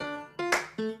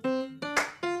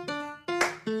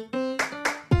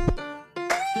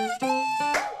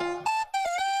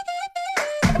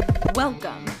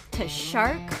Welcome to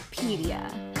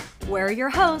Sharkpedia. We're your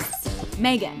hosts,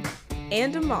 Megan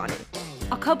and Amani,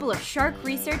 a couple of shark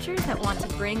researchers that want to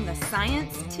bring the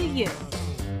science to you.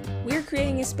 We're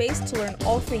creating a space to learn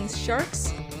all things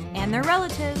sharks and their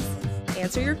relatives,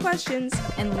 answer your questions,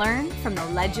 and learn from the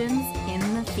legends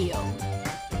in the field.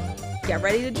 Get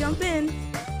ready to jump in.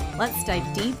 Let's dive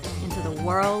deep into the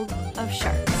world of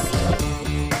sharks.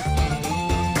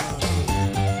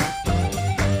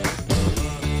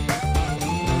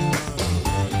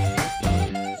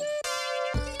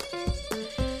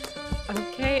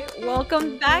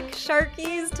 Welcome back,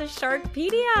 Sharkies, to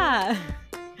Sharkpedia.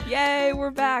 Yay,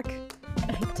 we're back.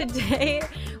 Today,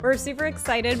 we're super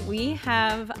excited. We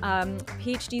have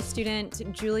PhD student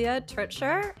Julia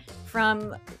Trötscher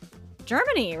from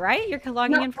Germany, right? You're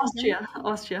logging in from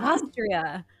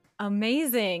Austria.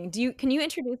 Amazing. Can you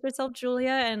introduce yourself, Julia,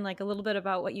 and like a little bit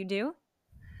about what you do?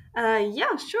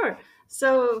 Yeah, sure.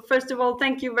 So first of all,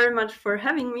 thank you very much for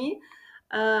having me.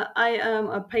 I am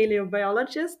a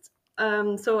paleobiologist.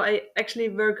 So I actually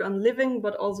work on living,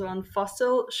 but also on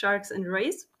fossil sharks and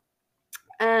rays.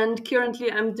 And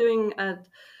currently I'm doing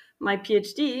my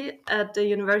PhD at the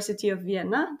University of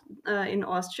Vienna in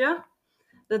Austria,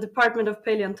 the Department of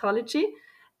Paleontology.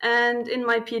 And in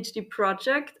my PhD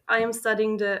project, I am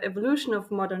studying the evolution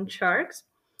of modern sharks.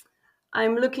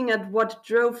 I'm looking at what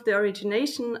drove the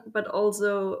origination, but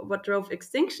also what drove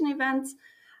extinction events.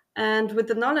 And with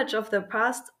the knowledge of their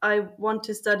past, I want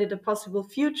to study the possible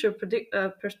future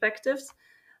perspectives,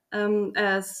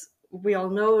 as we all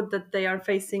know that they are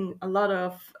facing a lot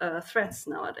of threats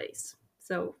nowadays.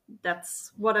 So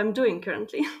that's what I'm doing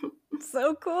currently.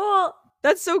 So cool.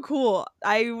 That's so cool.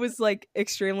 I was like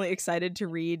extremely excited to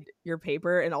read your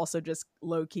paper and also just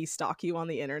low-key stalk you on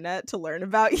the internet to learn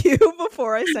about you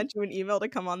before I sent you an email to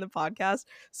come on the podcast.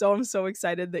 So I'm so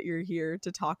excited that you're here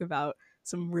to talk about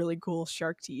some really cool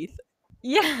shark teeth.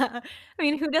 Yeah. I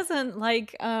mean, who doesn't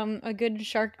like a good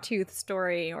shark tooth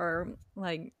story or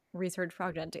like research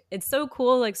project? It's so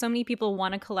cool. Like so many people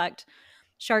want to collect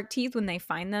shark teeth when they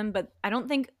find them, but I don't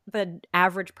think the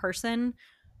average person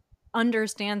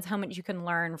understands how much you can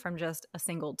learn from just a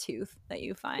single tooth that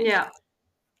you find. Yeah.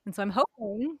 And so I'm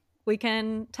hoping we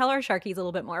can tell our sharkies a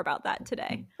little bit more about that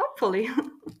today. Hopefully.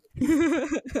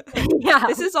 Yeah.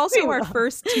 This is also our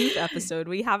first tooth episode.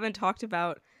 We haven't talked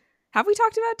about... Have we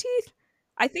talked about teeth?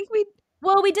 I think we...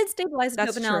 Well, we did stabilize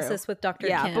isotope analysis with Dr.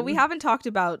 Yeah, Kim. but we haven't talked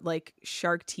about like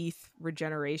shark teeth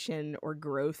regeneration or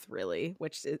growth really,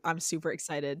 which I'm super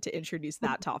excited to introduce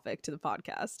that topic to the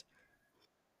podcast.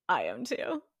 I am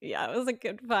too. Yeah, it was a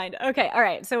good find. Okay, all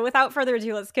right. So without further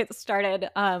ado, let's get started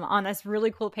on this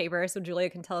really cool paper so Julia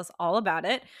can tell us all about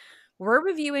it. We're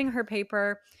reviewing her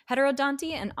paper,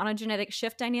 Heterodonty and Ontogenetic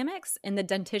Shift Dynamics in the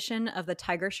Dentition of the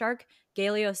Tiger Shark,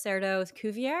 Galeocerdo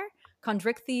cuvier,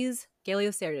 Chondrichthyes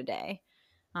galeoceridae.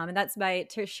 And that's by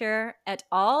Trötscher et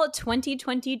al.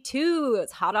 2022.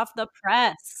 It's hot off the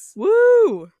press.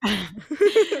 Woo!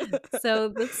 So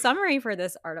the summary for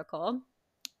this article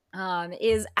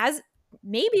is, as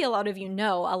maybe a lot of you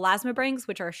know, elasmobranchs,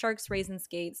 which are sharks, rays, and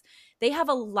skates, they have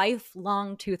a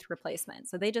lifelong tooth replacement.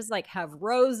 So they just like have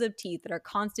rows of teeth that are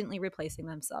constantly replacing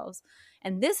themselves.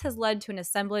 And this has led to an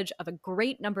assemblage of a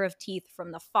great number of teeth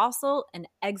from the fossil and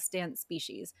extant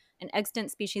species. And extant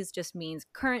species just means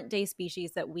current day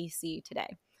species that we see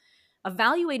today.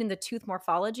 Evaluating the tooth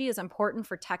morphology is important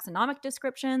for taxonomic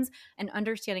descriptions and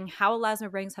understanding how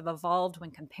elasmobranchs have evolved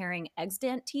when comparing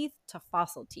extant teeth to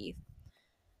fossil teeth.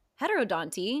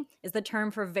 Heterodonty is the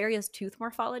term for various tooth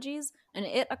morphologies, and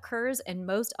it occurs in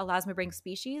most elasmobranch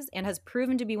species and has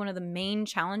proven to be one of the main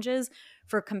challenges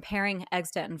for comparing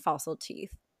extant and fossil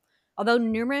teeth. Although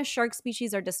numerous shark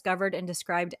species are discovered and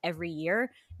described every year,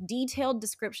 detailed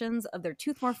descriptions of their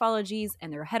tooth morphologies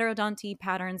and their heterodonty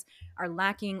patterns are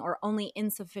lacking or only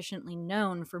insufficiently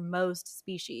known for most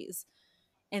species.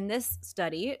 In this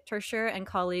study, Trötscher and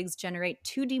colleagues generate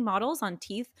 2D models on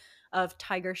teeth of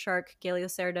tiger shark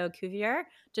Galeocerdo cuvier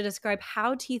to describe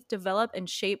how teeth develop and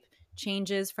shape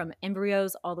changes from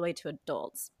embryos all the way to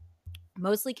adults,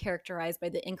 mostly characterized by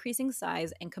the increasing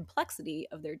size and complexity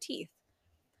of their teeth.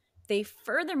 They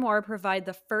furthermore provide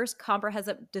the first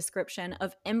comprehensive description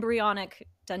of embryonic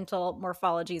dental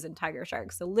morphologies in tiger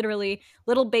sharks. So literally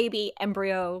little baby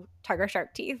embryo tiger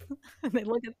shark teeth. And they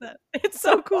look at that. It's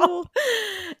so cool.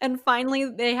 And finally,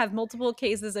 they have multiple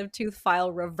cases of tooth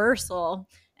file reversal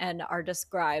and are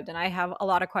described. And I have a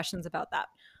lot of questions about that.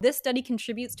 This study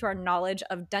contributes to our knowledge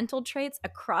of dental traits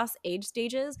across age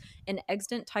stages in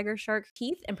extant tiger shark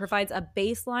teeth and provides a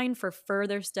baseline for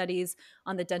further studies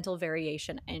on the dental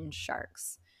variation in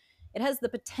sharks. It has the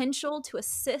potential to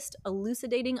assist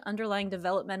elucidating underlying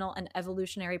developmental and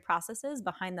evolutionary processes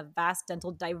behind the vast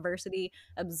dental diversity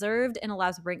observed in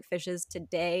elasmobranch fishes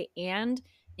today and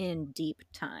in deep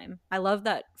time. I love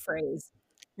that phrase.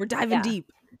 We're diving Yeah.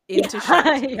 deep into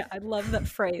shark teeth. Yeah, I love that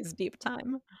phrase, deep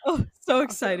time. Oh, so Awesome.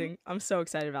 exciting. I'm so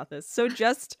excited about this. So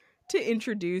just to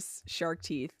introduce shark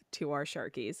teeth to our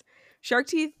sharkies. Shark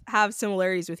teeth have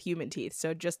similarities with human teeth.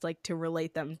 So just like to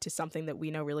relate them to something that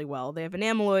we know really well, they have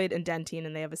enameloid and dentine,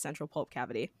 and they have a central pulp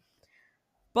cavity.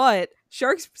 But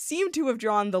sharks seem to have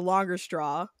drawn the longer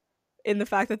straw in the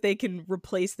fact that they can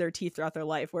replace their teeth throughout their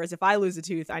life. Whereas if I lose a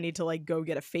tooth, I need to like go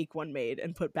get a fake one made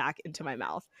and put back into my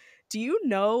mouth. Do you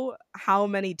know how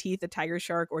many teeth a tiger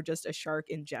shark or just a shark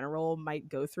in general might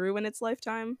go through in its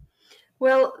lifetime?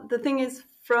 Well, the thing is,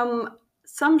 from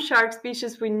some shark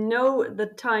species, we know the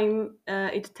time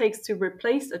it takes to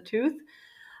replace a tooth.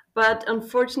 But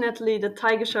unfortunately, the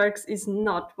tiger sharks is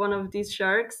not one of these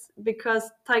sharks, because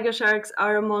tiger sharks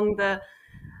are among the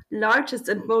largest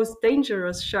and most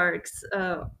dangerous sharks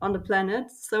on the planet.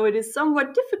 So it is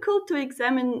somewhat difficult to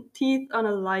examine teeth on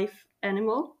a live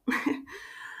animal.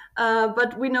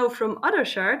 But we know from other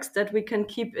sharks that we can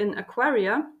keep in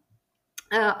aquaria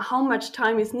how much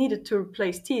time is needed to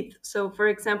replace teeth. So, for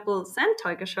example, sand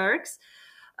tiger sharks,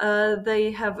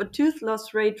 they have a tooth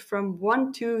loss rate from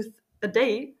 1 tooth a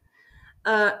day.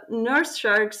 Nurse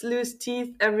sharks lose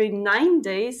teeth every 9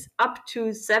 days, up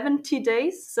to 70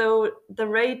 days. So the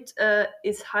rate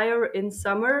is higher in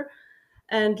summer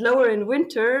and lower in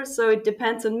winter. So it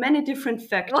depends on many different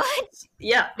factors. What?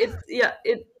 Yeah,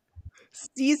 it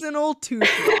Seasonal tooth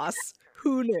loss.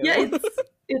 Who knew?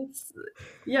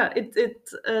 yeah,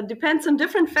 it depends on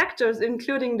different factors,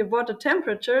 including the water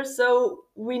temperature. So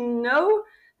we know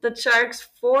that sharks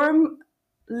form,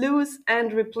 lose,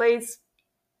 and replace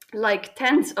like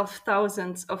tens of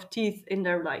thousands of teeth in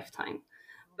their lifetime.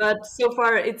 But so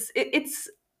far, it's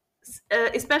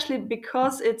especially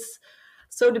because it's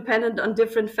so dependent on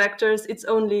different factors. It's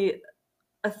only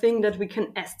a thing that we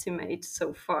can estimate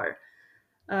so far.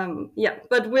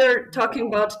 But we're talking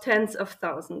about tens of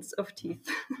thousands of teeth.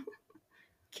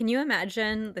 Can you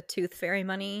imagine the tooth fairy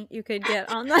money you could get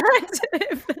on that?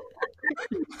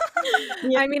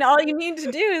 I mean, all you need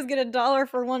to do is get $1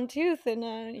 for one tooth,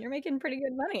 and you're making pretty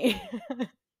good money.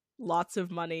 Lots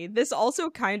of money. This also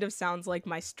kind of sounds like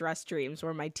my stress dreams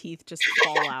where my teeth just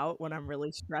fall out when I'm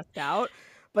really stressed out.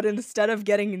 But instead of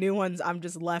getting new ones, I'm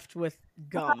just left with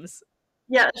gums.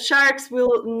 Yeah, sharks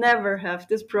will never have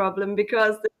this problem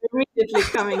because they're immediately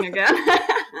coming again.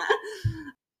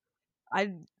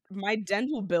 My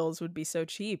dental bills would be so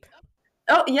cheap.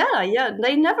 Oh, yeah.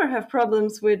 They never have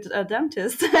problems with a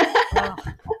dentist. Oh,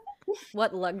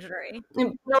 what luxury.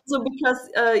 But also because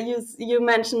you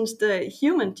mentioned the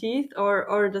human teeth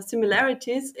or the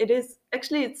similarities, it's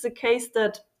the case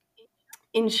that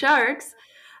in sharks,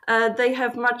 they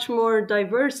have much more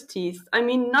diverse teeth. I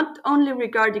mean, not only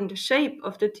regarding the shape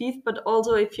of the teeth, but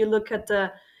also if you look at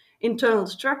the internal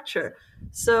structure.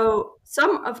 So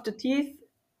some of the teeth,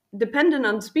 dependent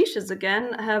on species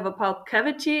again, have a pulp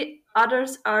cavity.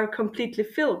 Others are completely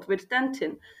filled with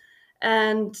dentin.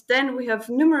 And then we have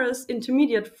numerous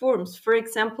intermediate forms. For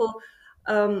example,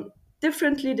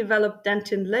 differently developed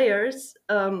dentin layers,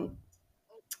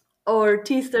 or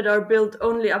teeth that are built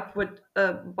only up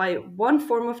by one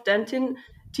form of dentin,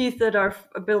 teeth that are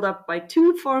built up by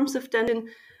two forms of dentin.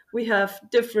 We have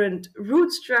different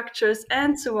root structures,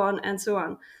 and so on and so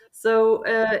on. So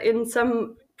in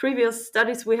some previous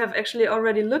studies, we have actually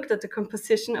already looked at the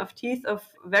composition of teeth of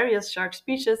various shark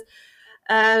species,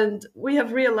 and we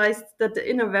have realized that the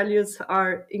inner values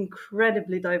are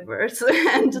incredibly diverse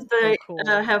and they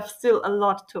have still a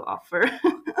lot to offer.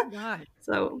 God.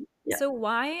 So, yeah. So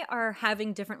why are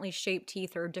having differently shaped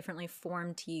teeth or differently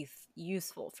formed teeth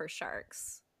useful for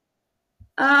sharks?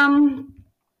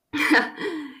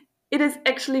 It is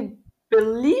actually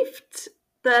believed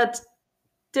that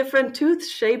different tooth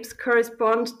shapes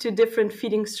correspond to different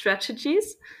feeding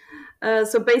strategies.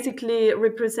 So basically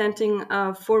representing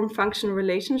a form-function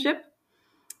relationship.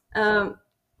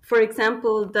 For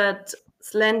example, that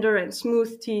slender and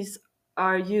smooth teeth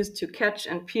are used to catch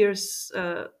and pierce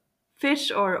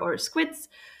fish or squids,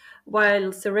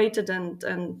 while serrated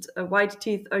and wide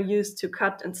teeth are used to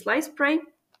cut and slice prey,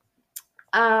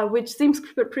 which seems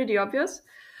pretty obvious.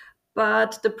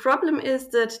 But the problem is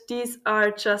that these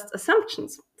are just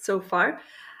assumptions so far,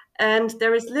 and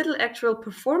there is little actual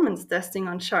performance testing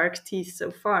on shark teeth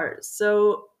so far.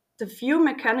 So the few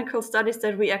mechanical studies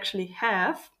that we actually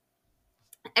have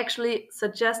actually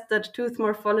suggest that tooth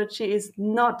morphology is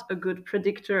not a good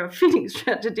predictor of feeding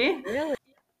strategy. Really?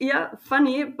 yeah,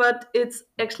 funny, but it's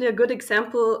actually a good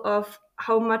example of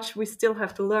how much we still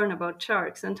have to learn about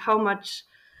sharks and how much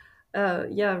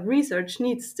research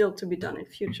needs still to be done in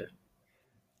future.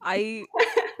 I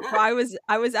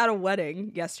was at a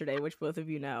wedding yesterday, which both of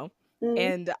you know.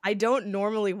 And I don't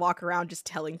normally walk around just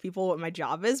telling people what my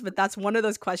job is, but that's one of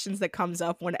those questions that comes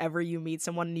up whenever you meet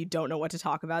someone and you don't know what to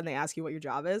talk about and they ask you what your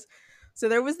job is. So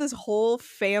there was this whole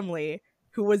family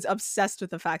who was obsessed with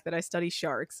the fact that I study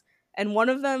sharks. And one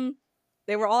of them,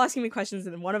 they were all asking me questions,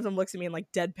 and one of them looks at me and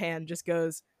like deadpan just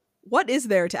goes, "What is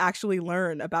there to actually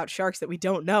learn about sharks that we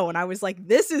don't know?" And I was like,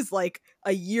 this is like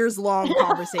a years long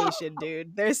conversation,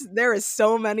 dude. There is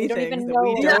so many things that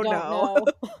we don't know.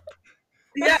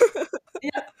 Yeah,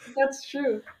 that's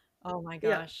true. Oh my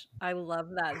gosh. Yeah. I love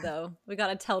that though. We got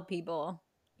to tell people,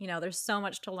 there's so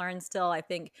much to learn still. I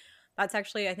think that's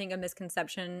actually, a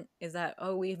misconception is that,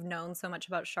 oh, we've known so much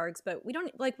about sharks, but we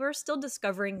don't, we're still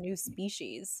discovering new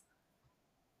species.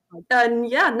 And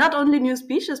not only new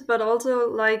species, but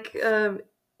also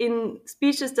in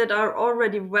species that are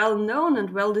already well known and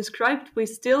well described, we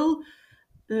still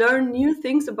learn new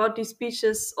things about these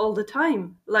species all the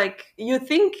time. Like you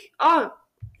think, oh,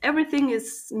 everything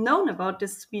is known about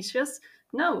this species.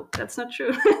 No, that's not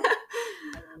true.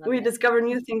 We discover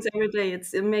new things every day.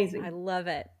 It's amazing. I love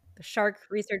it. The shark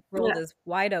research world is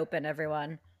wide open,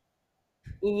 everyone.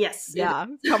 Yes. Yeah,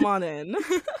 come on in.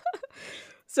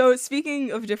 So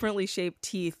speaking of differently shaped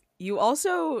teeth, you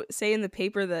also say in the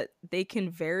paper that they can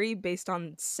vary based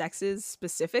on sexes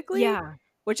specifically. Yeah.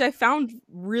 Which I found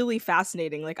really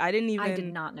fascinating. Like I did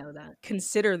not know that.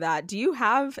 Consider that. Do you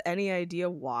have any idea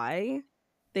why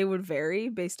they would vary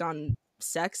based on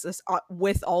sex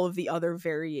with all of the other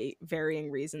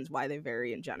varying reasons why they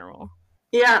vary in general?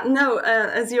 Yeah, no,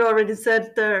 as you already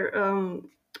said there,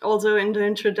 also in the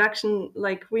introduction,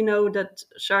 like we know that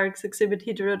sharks exhibit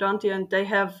heterodonty and they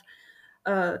have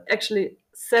actually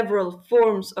several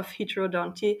forms of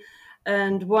heterodonty.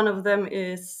 And one of them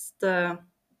is the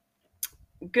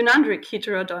gynandric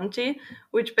heterodonty,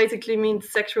 which basically means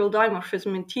sexual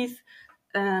dimorphism in teeth.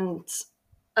 And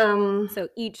so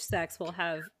each sex will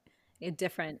have a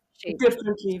different shape.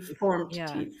 Differently formed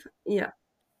teeth. Yeah.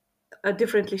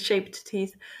 Differently shaped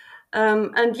teeth.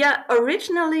 And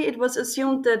originally it was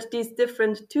assumed that these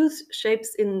different tooth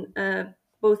shapes in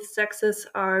both sexes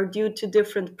are due to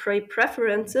different prey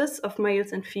preferences of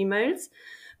males and females,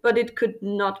 but it could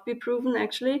not be proven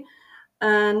actually.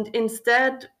 And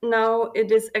instead, now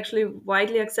it is actually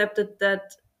widely accepted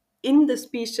that in the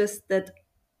species that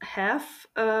have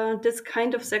this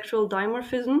kind of sexual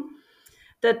dimorphism,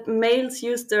 that males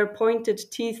use their pointed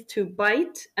teeth to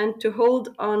bite and to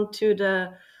hold on to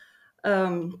the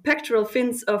pectoral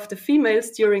fins of the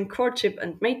females during courtship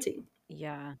and mating.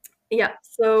 Yeah. Yeah.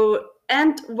 So,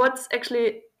 and what's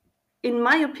actually, in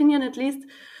my opinion at least,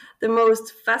 the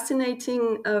most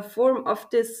fascinating form of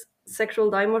this sexual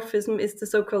dimorphism is the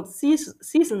so-called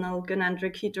seasonal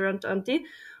gynandric heterodonty,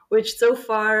 which so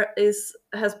far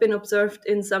has been observed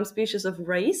in some species of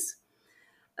rays.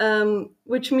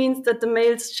 Which means that the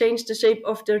males change the shape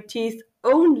of their teeth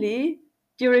only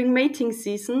during mating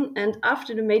season, and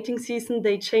after the mating season,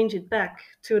 they change it back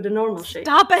to the normal shape.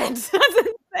 Stop it! That's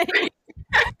insane.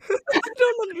 I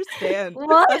don't understand.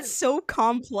 What? That's so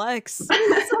complex. So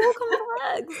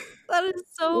complex. That is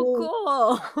so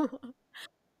cool.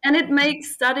 And it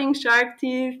makes studying shark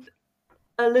teeth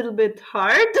a little bit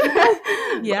hard.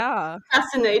 Yeah.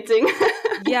 Fascinating.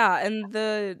 Yeah, and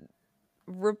the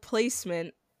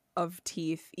replacement of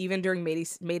teeth even during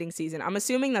mating season, I'm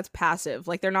assuming that's passive.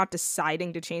 Like they're not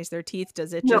deciding to change their teeth.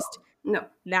 Does it just no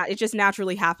it just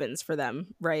naturally happens for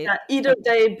them, right? Yeah, either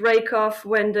they break off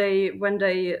when they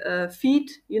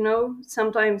feed,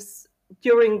 sometimes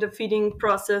during the feeding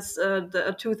process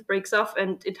a tooth breaks off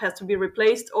and it has to be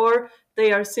replaced, or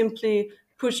they are simply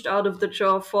pushed out of the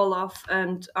jaw, fall off,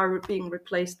 and are being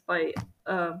replaced by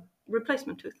a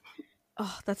replacement tooth.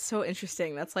 Oh, that's so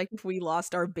interesting. That's like if we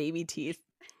lost our baby teeth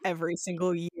every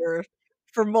single year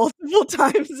for multiple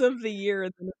times of the year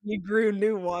and then we grew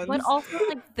new ones. But also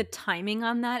like the timing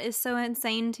on that is so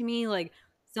insane to me. Like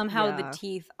somehow the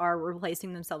teeth are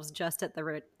replacing themselves just at the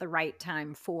right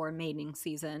time for mating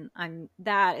season.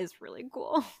 That is really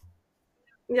cool.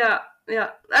 Yeah.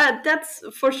 That's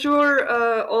for sure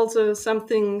also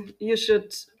something you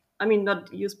should, I mean,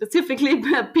 not you specifically,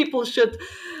 but people should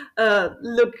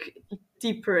look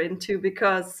deeper into,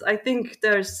 because I think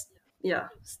there's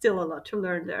still a lot to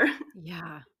learn there.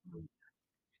 Yeah.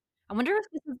 I wonder if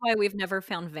this is why we've never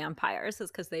found vampires,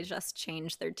 is because they just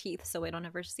change their teeth so we don't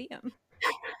ever see them.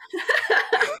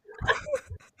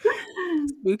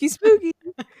 Spooky.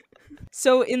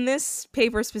 So in this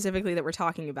paper specifically that we're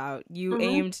talking about, you Mhm.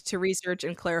 aimed to research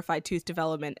and clarify tooth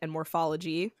development and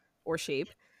morphology or shape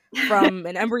from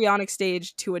an embryonic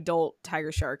stage to adult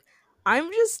tiger shark.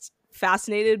 I'm just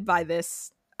fascinated by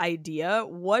this idea.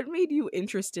 What made you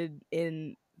interested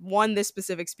in one, this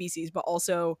specific species, but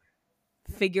also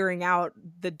figuring out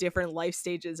the different life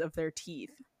stages of their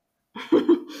teeth?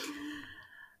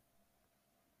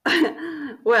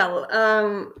 Well,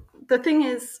 the thing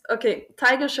is, okay,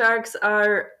 tiger sharks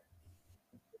are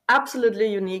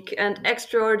absolutely unique and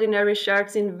extraordinary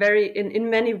sharks in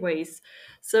many ways.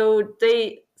 So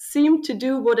they seem to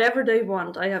do whatever they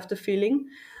want. I have the feeling,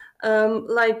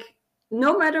 like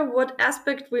no matter what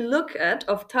aspect we look at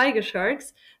of tiger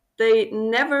sharks, they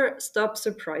never stop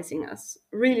surprising us.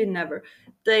 Really, never.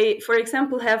 They, for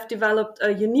example, have developed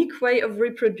a unique way of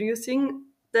reproducing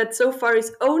that so far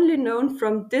is only known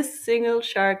from this single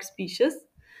shark species.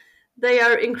 They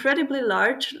are incredibly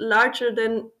large, larger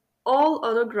than all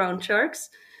other ground sharks.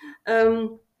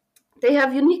 Um, they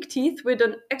have unique teeth with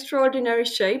an extraordinary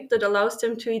shape that allows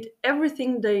them to eat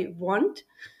everything they want,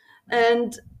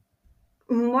 and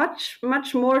much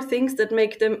more things that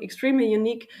make them extremely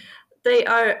unique. They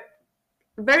are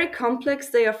very complex,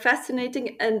 they are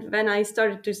fascinating, and when I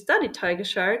started to study tiger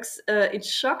sharks, it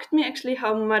shocked me actually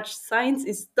how much science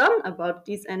is done about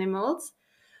these animals,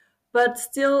 but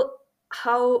still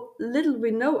how little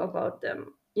we know about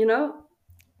them, you know?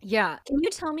 Yeah. Can you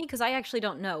tell me, because I actually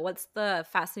don't know, what's the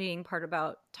fascinating part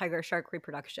about tiger shark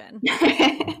reproduction?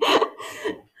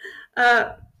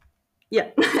 uh,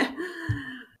 yeah.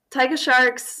 Tiger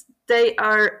sharks, they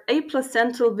are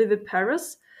aplacental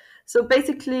viviparous. So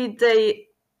basically, they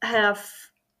have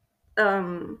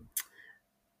um,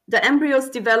 the embryos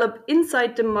develop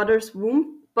inside the mother's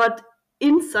womb, but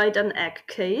inside an egg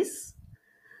case.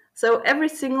 So every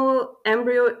single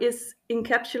embryo is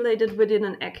encapsulated within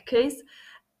an egg case,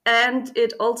 and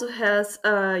it also has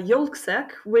a yolk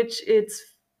sac, which it's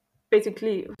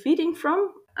basically feeding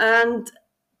from. And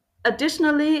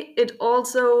additionally, it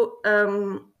also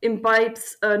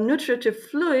imbibes a nutritive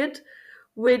fluid,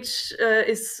 which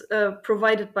is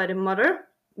provided by the mother,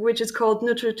 which is called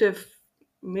nutritive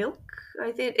milk.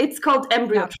 I think it's called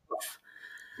embryo Yeah. trough.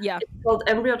 Yeah. It's called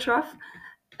embryo trough,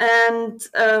 and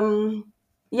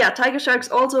yeah, tiger sharks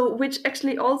also, which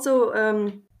actually also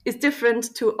is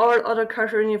different to all other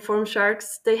carcharodoniform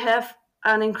sharks. They have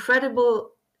an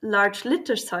incredible large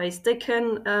litter size. They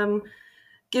can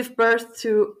give birth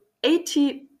to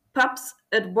 80 pups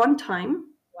at one time.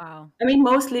 Wow. I mean,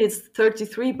 mostly it's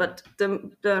 33, but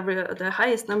the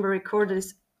highest number recorded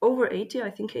is over 80.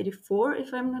 I think 84,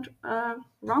 if I'm not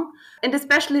wrong. And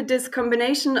especially this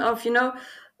combination of,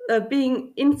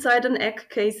 being inside an egg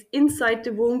case, inside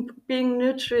the womb, being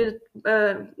nourished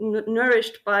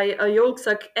by a yolk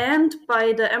sac and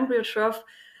by the embryo trough.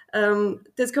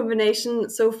 This combination,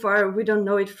 so far, we don't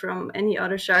know it from any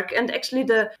other shark. And actually,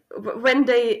 when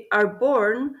they are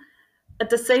born, at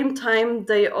the same time,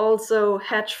 they also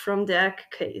hatch from the egg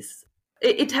case.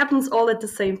 It happens all at the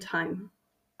same time.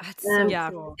 That's so And Yeah.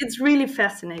 cool. it's really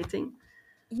fascinating.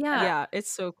 Yeah. Yeah, it's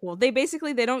so cool. They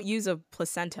don't use a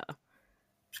placenta.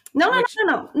 No. Which They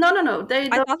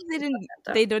I don't. thought that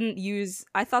they didn't use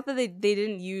I thought that they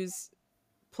didn't use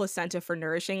placenta for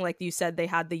nourishing. Like you said, they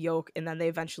had the yolk and then they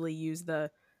eventually use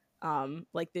the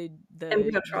like the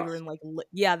Embryo trough. uterine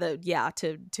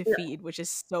to Yeah. feed, which is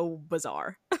so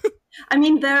bizarre. I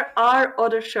mean, there are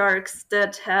other sharks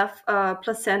that have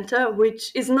placenta,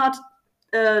 which is not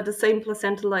the same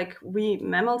placenta like we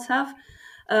mammals have.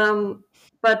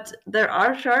 But there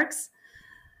are sharks.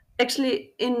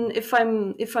 Actually, if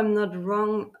I'm not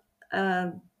wrong,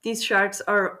 these sharks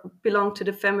belong to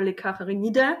the family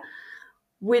Carcharinidae,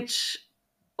 which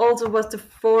also was the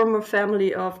former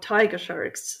family of tiger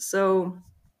sharks. So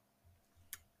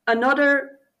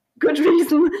another good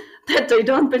reason that they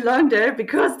don't belong there,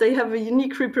 because they have a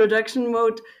unique reproduction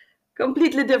mode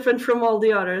completely different from all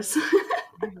the others.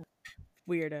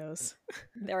 Weirdos.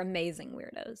 They're amazing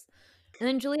weirdos. And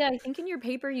then, Julia, I think in your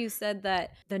paper you said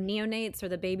that the neonates or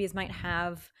the babies might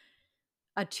have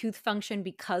a tooth function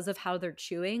because of how they're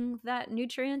chewing that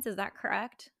nutrients. Is that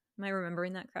correct? Am I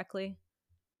remembering that correctly?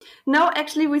 No,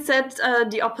 actually, we said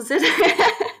the opposite.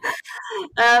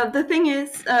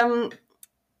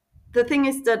 The thing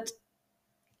is that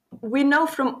we know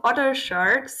from other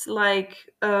sharks, like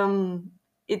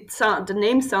the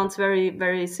name sounds very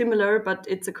very similar, but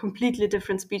it's a completely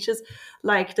different species,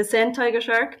 like the sand tiger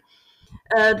shark.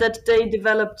 That they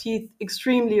develop teeth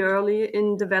extremely early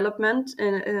in development,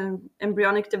 in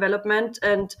embryonic development,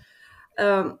 and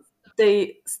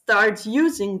they start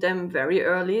using them very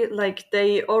early. Like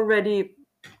they already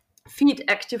feed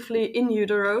actively in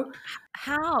utero.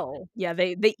 How? Yeah,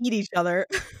 they eat each other.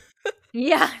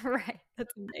 Yeah, right.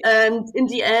 That's amazing. And in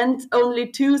the end,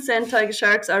 only 2 sand tiger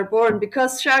sharks are born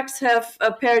because sharks have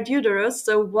a paired uterus,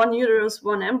 so 1 uterus,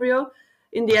 1 embryo.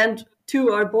 In the end, 2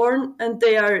 are born, and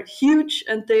they are huge,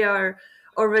 and they are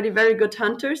already very good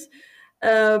hunters.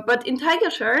 But in tiger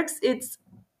sharks, it's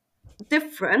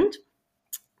different.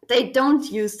 They don't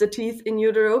use the teeth in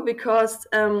utero because,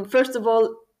 first of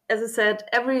all, as I said,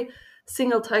 every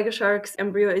single tiger shark's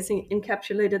embryo is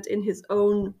encapsulated in his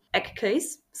own egg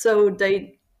case. So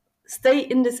they stay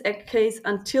in this egg case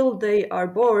until they are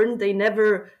born. They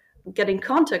never get in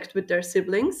contact with their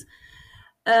siblings.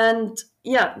 And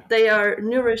yeah, they are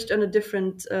nourished in a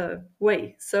different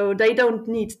way. So they don't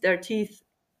need their teeth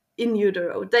in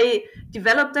utero. They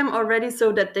develop them already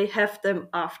so that they have them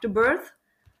after birth.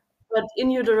 But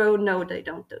in utero, no, they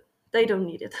don't. They don't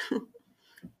need it.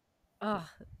 Oh,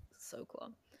 so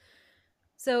cool.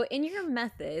 So, in your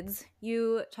methods,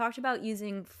 you talked about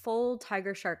using full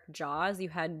tiger shark jaws. You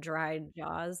had dried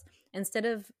jaws instead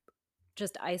of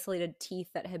just isolated teeth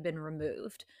that had been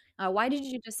removed. Why did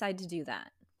you decide to do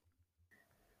that?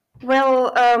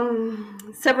 Well,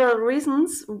 several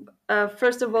reasons.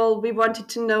 First of all, we wanted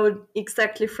to know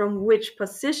exactly from which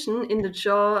position in the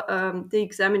jaw the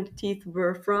examined teeth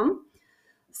were from.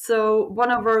 So, one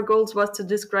of our goals was to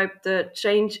describe the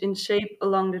change in shape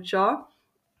along the jaw,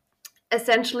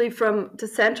 essentially from the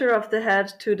center of the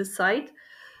head to the side,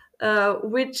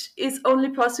 which is only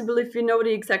possible if we know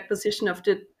the exact position of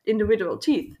the individual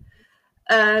teeth.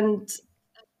 And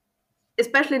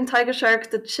especially in tiger sharks,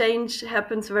 the change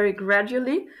happens very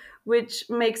gradually, which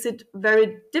makes it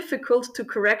very difficult to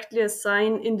correctly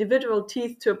assign individual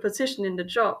teeth to a position in the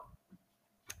jaw.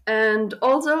 And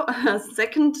also, a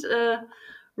second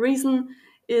reason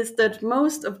is that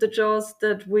most of the jaws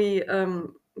that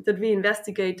we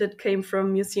investigated came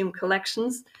from museum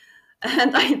collections,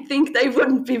 and I think they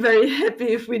wouldn't be very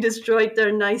happy if we destroyed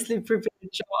their nicely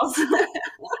prepared jaws.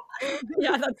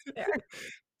 Yeah, that's fair.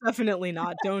 Definitely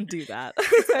not. Don't do that.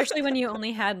 Especially when you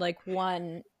only had like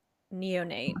one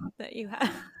neonate that you had.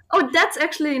 Oh, that's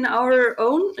actually in our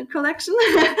own collection.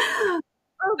 Oh,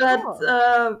 But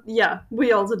cool. yeah,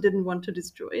 we also didn't want to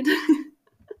destroy it.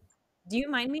 Do you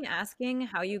mind me asking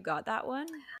how you got that one?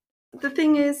 The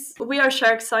thing is, we are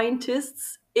shark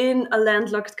scientists in a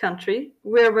landlocked country.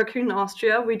 We're working in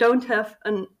Austria. We don't have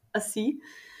a sea.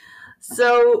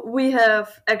 So we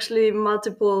have actually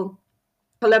multiple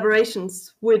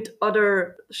collaborations with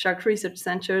other shark research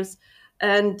centers.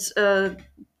 And the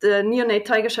neonate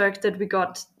tiger shark that we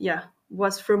got, yeah,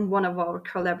 was from one of our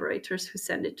collaborators who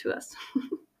sent it to us.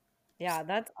 Yeah,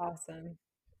 that's awesome.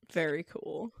 Very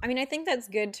cool. I mean, I think that's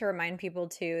good to remind people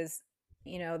too is,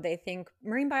 they think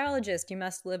marine biologist, you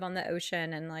must live on the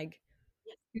ocean and like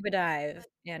scuba dive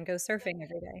and go surfing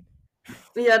every day.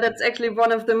 Yeah, that's actually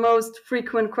one of the most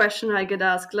frequent question I get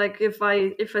asked. Like if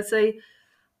I say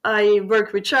I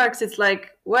work with sharks, it's like,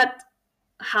 what?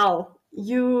 How?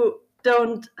 You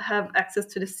don't have access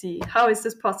to the sea. How is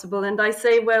this possible? And I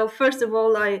say, well, first of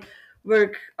all, I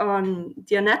work on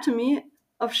the anatomy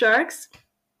of sharks.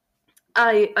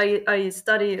 I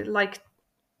study like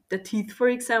the teeth, for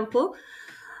example,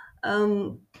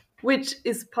 which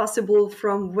is possible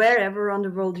from wherever on the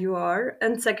world you are.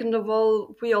 And second of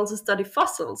all, we also study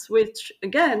fossils, which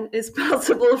again is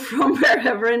possible from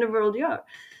wherever in the world you are.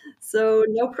 So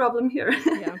no problem here.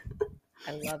 Yeah.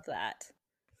 I love that.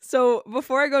 So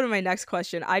before I go to my next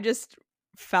question, I just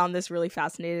found this really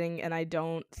fascinating, and I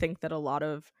don't think that a lot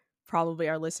of probably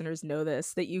our listeners know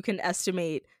this, that you can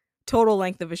estimate total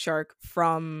length of a shark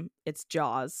from its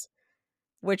jaws,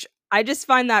 which I just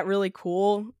find that really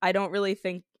cool. I don't really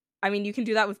think, I mean, you can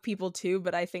do that with people too,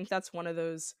 but I think that's one of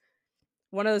those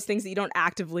things that you don't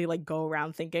actively like go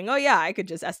around thinking, oh yeah, I could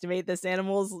just estimate this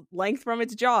animal's length from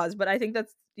its jaws. But I think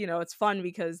that's, it's fun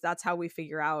because that's how we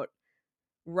figure out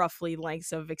roughly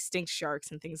lengths of extinct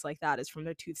sharks and things like that, is from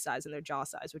their tooth size and their jaw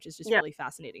size, which is just Yeah. really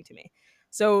fascinating to me.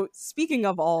 So speaking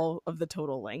of all of the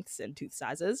total lengths and tooth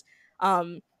sizes,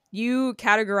 you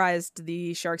categorized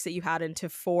the sharks that you had into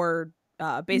 4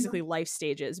 basically life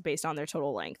stages based on their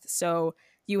total length. So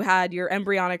you had your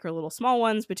embryonic or little small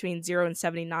ones between 0 and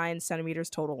 79 centimeters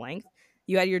total length.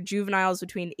 You had your juveniles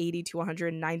between 80 to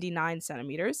 199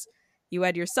 centimeters. You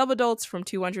had your subadults from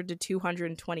 200 to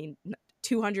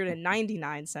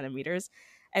 299 centimeters.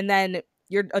 And then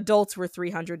your adults were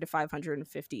 300 to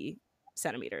 550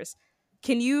 centimeters.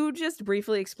 Can you just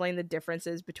briefly explain the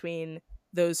differences between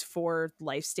those 4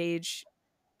 life stage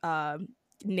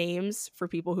names for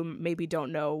people who maybe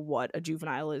don't know what a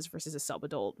juvenile is versus a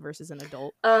subadult versus an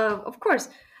adult? Of course.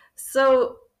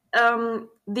 So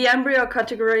The embryo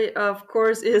category, of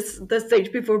course, is the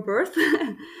stage before birth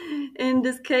in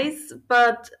this case,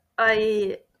 but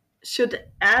I should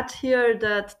add here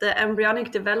that the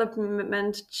embryonic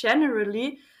development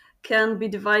generally can be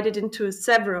divided into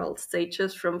several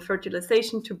stages from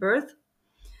fertilization to birth.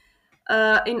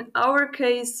 In our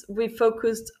case, we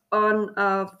focused on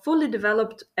a fully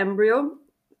developed embryo,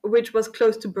 which was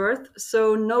close to birth,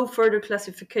 so no further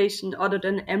classification other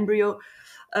than embryo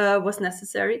was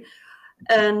necessary.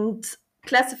 And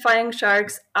classifying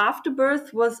sharks after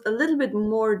birth was a little bit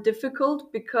more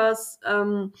difficult because,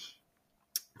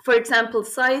 for example,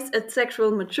 size and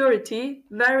sexual maturity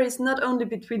varies not only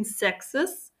between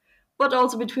sexes, but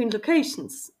also between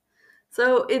locations.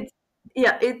 So it's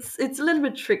a little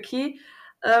bit tricky.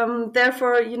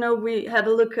 Therefore, we had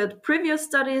a look at previous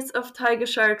studies of tiger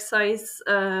shark size,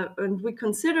 and we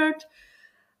considered,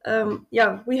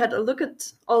 we had a look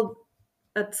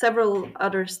at several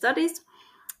other studies,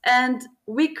 and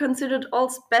we considered all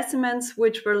specimens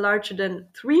which were larger than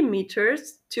 3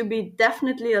 meters to be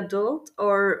definitely adult,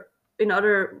 or in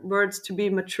other words, to be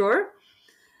mature,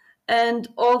 and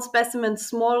all specimens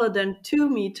smaller than 2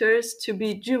 meters to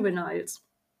be juveniles,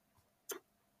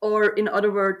 or in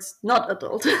other words, not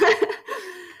adult.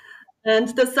 And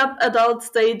the sub-adult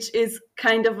stage is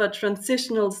kind of a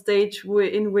transitional stage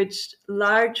in which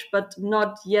large but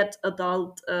not yet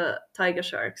adult tiger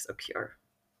sharks occur.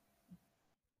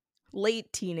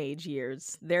 Late teenage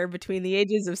years. They're between the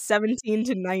ages of 17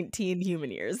 to 19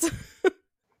 human years.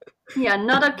 Yeah,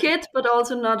 not a kid, but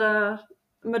also not a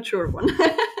mature one.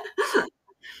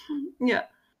 Yeah.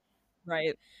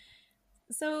 Right.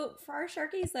 So for our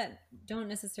sharkies that don't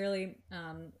necessarily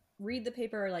read the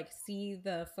paper or like see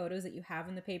the photos that you have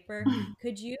in the paper,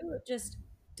 could you just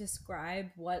describe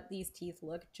what these teeth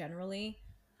look generally?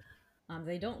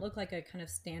 They don't look like a kind of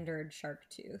standard shark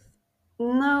tooth.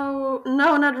 No,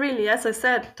 not really. As I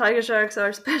said, tiger sharks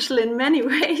are special in many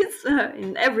ways,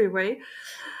 in every way.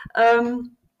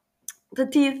 The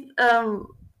teeth,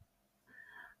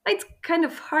 it's kind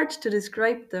of hard to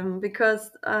describe them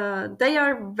because they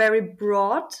are very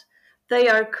broad, they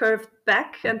are curved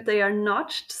back, and they are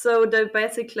notched. So they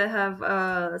basically have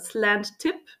a slant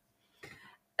tip,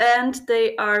 and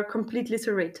they are completely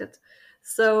serrated.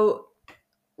 So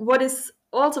what is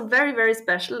also very, very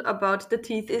special about the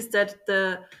teeth is that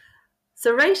the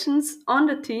serrations on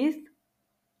the teeth,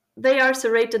 they are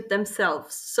serrated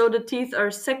themselves. So the teeth are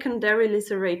secondarily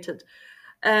serrated.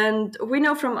 And we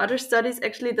know from other studies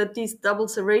actually that these double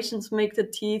serrations make the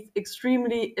teeth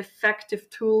extremely effective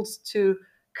tools to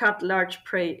cut large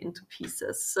prey into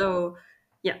pieces. So,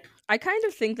 yeah. I kind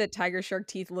of think that tiger shark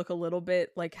teeth look a little bit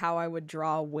like how I would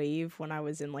draw a wave when I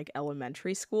was in like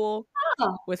elementary school.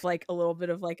 Oh. With like a little bit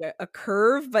of like a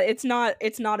curve, but it's not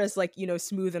as like,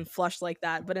 smooth and flush like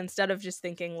that. But instead of just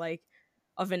thinking like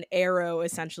of an arrow,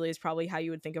 essentially is probably how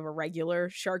you would think of a regular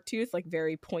shark tooth, like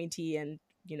very pointy and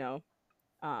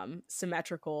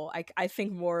symmetrical. I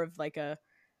think more of like a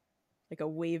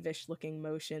wave-ish looking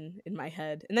motion in my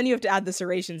head, and then you have to add the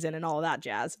serrations in and all of that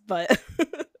jazz. But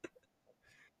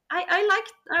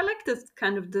I like this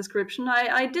kind of description.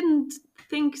 I didn't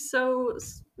think so.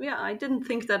 Yeah, I didn't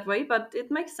think that way, but it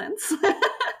makes sense.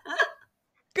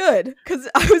 Good, because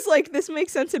I was like, this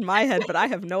makes sense in my head, but I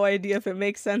have no idea if it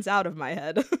makes sense out of my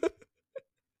head.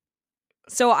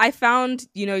 So I found,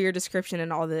 your description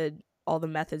and all the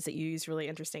methods that you use really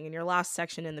interesting. And your last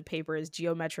section in the paper is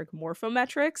geometric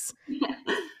morphometrics.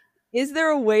 Is there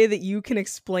a way that you can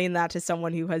explain that to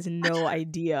someone who has no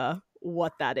idea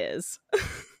what that is?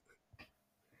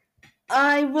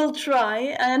 I will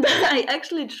try, and I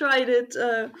actually tried it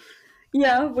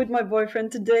with my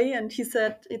boyfriend today, and he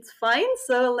said it's fine,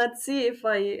 so let's see if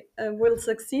I will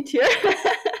succeed here.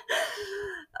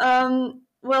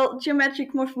 Well,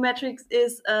 geometric morphometrics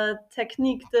is a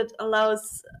technique that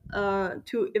allows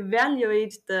to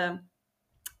evaluate the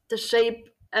shape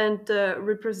and the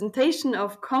representation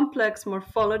of complex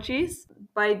morphologies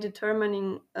by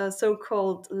determining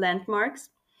so-called landmarks.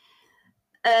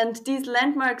 And these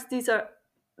landmarks,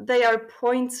 they are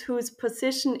points whose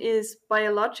position is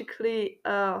biologically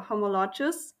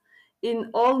homologous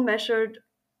in all measured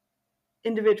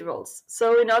individuals.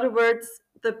 So in other words,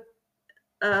 the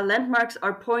landmarks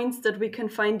are points that we can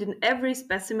find in every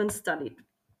specimen studied.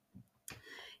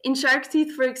 In shark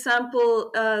teeth, for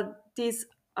example, these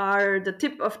are the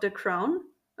tip of the crown,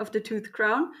 of the tooth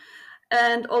crown,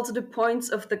 and also the points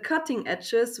of the cutting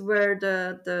edges where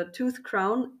the tooth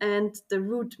crown and the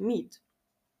root meet.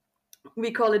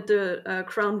 We call it the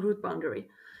crown root boundary.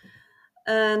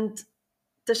 And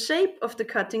the shape of the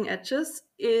cutting edges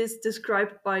is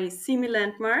described by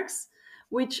semi-landmarks,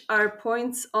 which are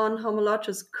points on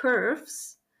homologous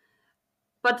curves,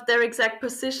 but their exact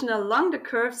position along the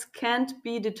curves can't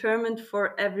be determined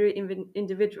for every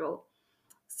individual.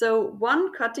 So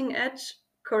one cutting edge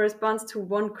corresponds to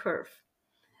one curve.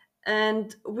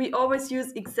 And we always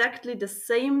use exactly the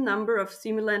same number of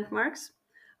semi-landmarks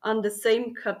on the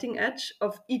same cutting edge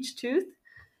of each tooth.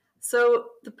 So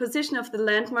the position of the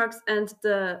landmarks and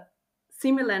the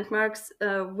semi-landmarks,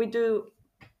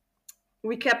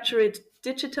 we capture it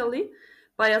digitally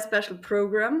by a special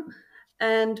program.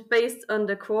 And based on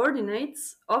the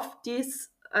coordinates of these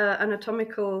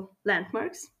anatomical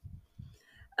landmarks,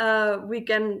 we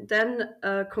can then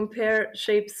compare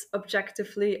shapes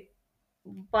objectively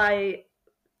by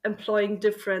employing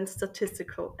different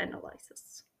statistical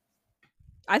analyses.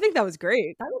 I think that was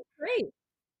great. That was great.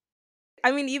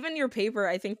 I mean, even your paper,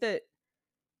 I think that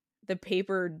the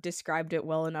paper described it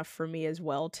well enough for me as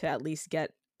well to at least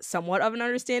get somewhat of an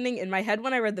understanding. In my head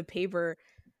when I read the paper,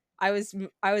 I was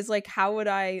like, how would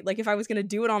I, like, if I was going to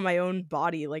do it on my own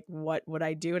body, like what would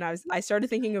I do? And I started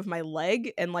thinking of my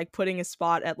leg and like putting a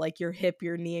spot at like your hip,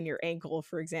 your knee, and your ankle,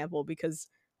 for example, because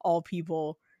all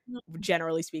people,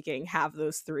 generally speaking, have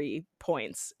those 3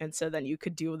 points. And so then you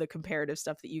could do the comparative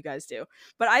stuff that you guys do.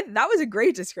 But that was a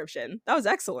great description. That was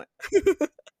excellent.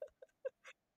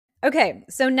 Okay,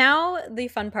 so now the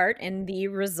fun part in the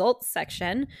results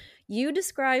section. You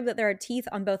describe that there are teeth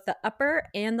on both the upper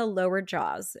and the lower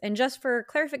jaws. And just for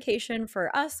clarification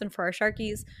for us and for our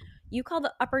sharkies, you call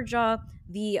the upper jaw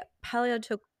the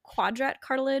palaetoquadrat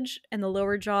cartilage and the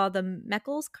lower jaw the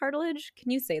Meckel's cartilage.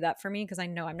 Can you say that for me? Because I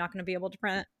know I'm not going to be able to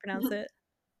pronounce it.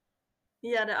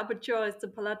 Yeah, the upper jaw is the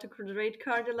palaetoquadrate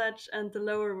cartilage and the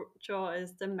lower jaw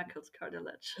is the Meckel's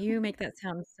cartilage. You make that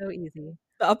sound so easy.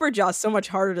 The upper jaw is so much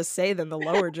harder to say than the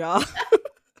lower jaw.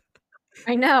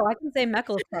 I know. I can say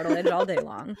Meckel's cartilage all day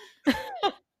long.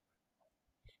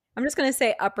 I'm just going to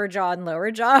say upper jaw and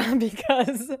lower jaw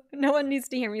because no one needs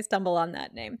to hear me stumble on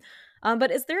that name.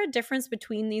 But is there a difference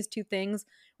between these two things,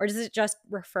 or does it just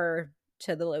refer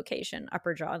to the location,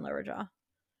 upper jaw and lower jaw?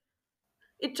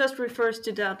 It just refers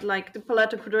to that, like the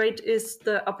palaetoquadrate is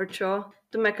the upper jaw,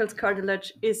 the Meckel's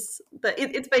cartilage is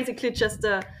it's basically just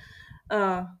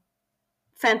a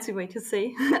fancy way to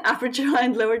say upper jaw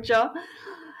and lower jaw.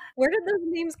 Where did those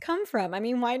names come from? I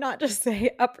mean, why not just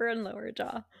say upper and lower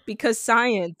jaw? Because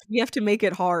science, we have to make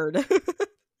it hard.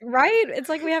 Right? It's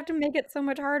like we have to make it so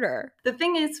much harder. The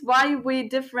thing is, why we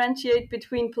differentiate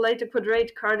between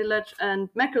palaetoquadrate cartilage and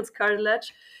Meckel's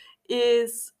cartilage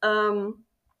is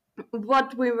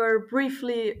what we were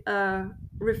briefly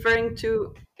referring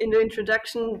to in the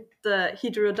introduction, the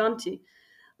heterodonty.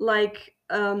 Like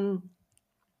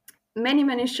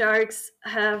many sharks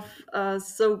have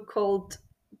so-called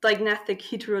dignathic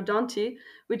heterodonty,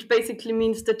 which basically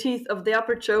means the teeth of the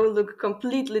upper jaw look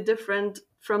completely different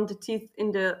from the teeth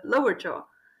in the lower jaw.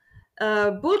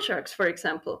 Bull sharks, for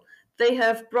example, they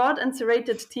have broad and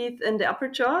serrated teeth in the upper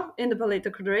jaw, in the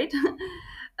palaetoquadrate,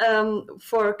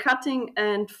 for cutting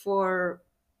and for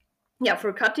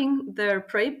cutting their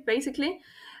prey, basically.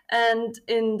 And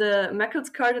in the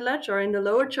Meckel's cartilage, or in the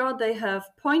lower jaw, they have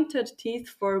pointed teeth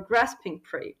for grasping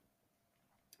prey.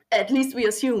 At least we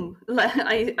assume.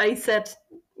 I said,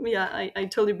 I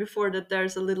told you before that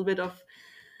there's a little bit of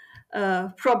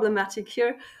problematic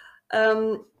here.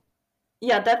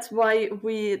 That's why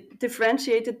we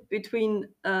differentiated between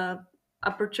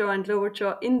upper jaw and lower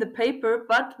jaw in the paper,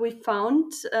 but we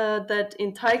found that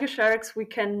in tiger sharks we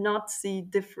cannot see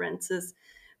differences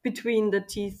between the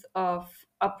teeth of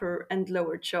upper and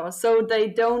lower jaw. So they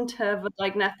don't have a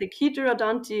dignathic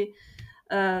heterodonty.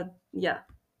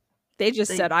 They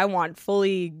just said, I want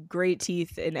fully great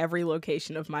teeth in every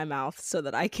location of my mouth so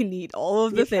that I can eat all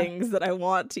of the things that I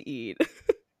want to eat.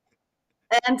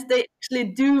 And they actually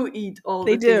do eat all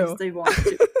the things they want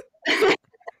to.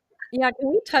 Yeah, can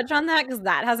we touch on that? Because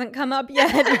that hasn't come up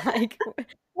yet. Like,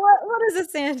 what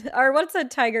is what's a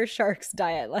tiger shark's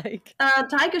diet like?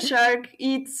 Tiger shark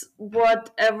eats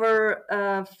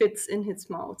whatever fits in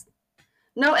its mouth.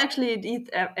 No, actually, it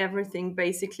eats everything,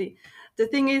 basically. The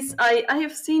thing is, I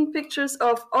have seen pictures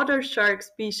of other shark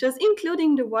species,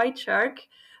 including the white shark,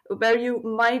 where you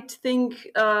might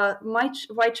think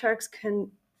white sharks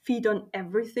can feed on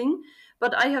everything.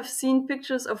 But I have seen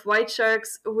pictures of white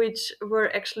sharks which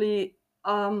were actually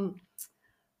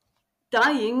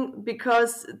dying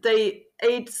because they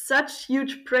ate such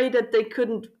huge prey that they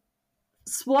couldn't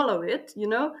swallow it, you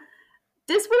know?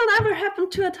 This will never happen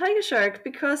to a tiger shark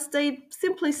because they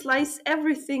simply slice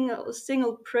everything,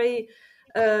 single prey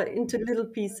into little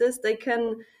pieces. They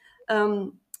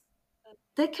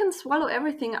they can swallow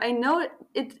everything. I know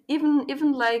it even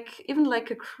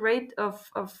like a crate of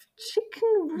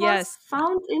chicken was Yes.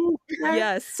 found in there.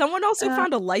 Yes. Someone also Uh,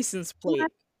 found a license yeah,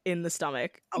 plate in the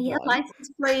stomach of yeah, one. license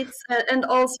plates and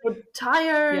also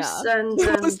tires Yeah. and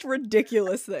The most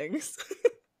ridiculous things.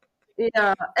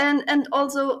 yeah, and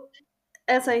also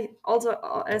as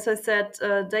I said,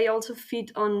 they also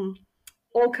feed on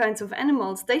all kinds of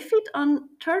animals. They feed on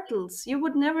turtles. You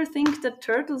would never think that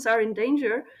turtles are in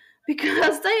danger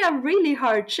because they are really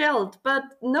hard shelled, but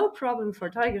no problem for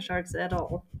tiger sharks at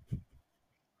all.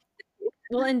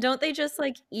 Well, and don't they just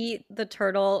like eat the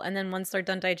turtle and then once they're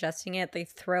done digesting it, they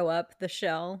throw up the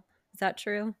shell? Is that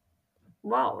true?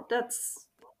 Wow, that's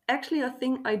actually a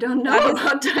thing I don't know That is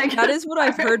about tiger that is what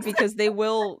I've heard, sharks. because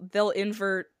they'll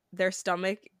invert their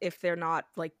stomach if they're not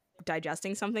like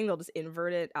digesting something. They'll just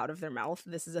invert it out of their mouth.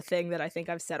 This is a thing that I think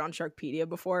I've said on Sharkpedia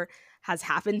before has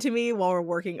happened to me while we're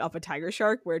working up a tiger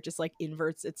shark, where it just like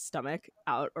inverts its stomach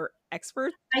out, or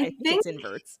experts. I I think think it's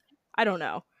inverts. I don't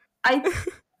know. I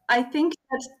I think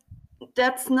that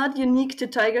that's not unique to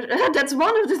tiger. That's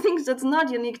one of the things that's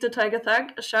not unique to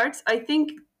sharks. I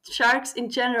think sharks in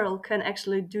general can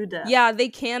actually do that. Yeah, they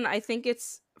can. I think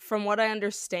it's, from what I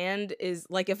understand, is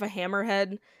like if a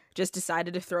hammerhead just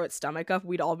decided to throw its stomach up,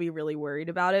 we'd all be really worried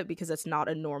about it because it's not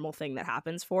a normal thing that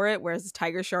happens for it. Whereas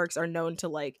tiger sharks are known to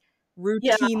like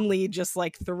Yeah, routinely just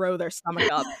like throw their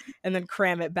stomach up and then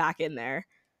cram it back in there,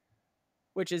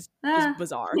 which is just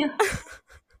bizarre. yeah,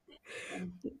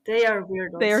 they are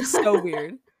They are weirdos. so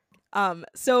weird.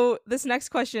 So this next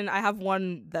question, I have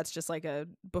one that's just like a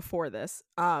before this.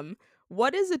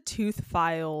 What is a tooth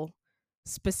file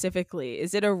specifically?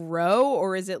 Is it a row,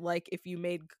 or is it like if you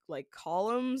made like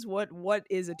columns? What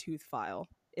is a tooth file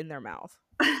in their mouth?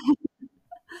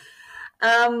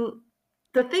 um,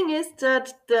 the thing is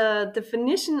that the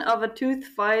definition of a tooth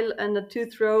file and a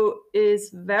tooth row is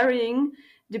varying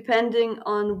depending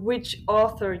on which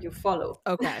author you follow.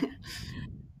 Okay.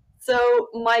 So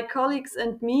my colleagues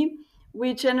and me,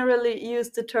 we generally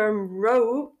use the term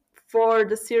row for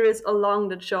the series along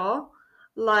the jaw,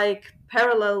 like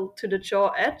parallel to the jaw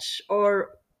edge,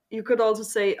 or you could also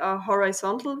say a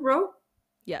horizontal row,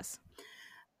 Yes.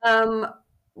 um,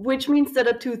 which means that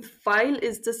a tooth file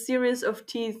is the series of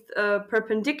teeth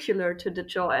perpendicular to the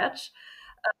jaw edge.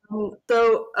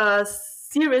 So a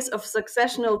series of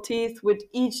successional teeth with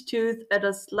each tooth at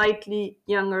a slightly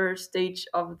younger stage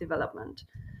of development.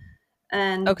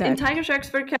 And Okay. in tiger sharks,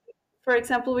 for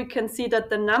example, we can see that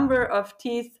the number of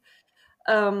teeth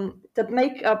that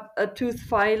make up a tooth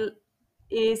file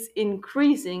is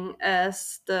increasing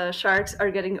as the sharks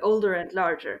are getting older and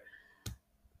larger.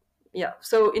 Yeah,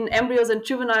 so in embryos and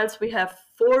juveniles, we have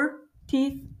 4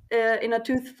 teeth in a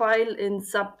tooth file. In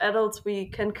sub-adults, we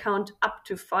can count up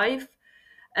to 5.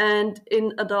 And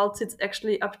in adults, it's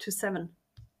actually up to 7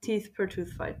 teeth per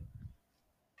tooth file.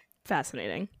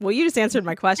 Fascinating. Well, you just answered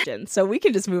my question, so we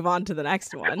can just move on to the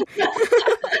next one.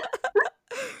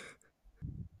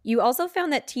 You also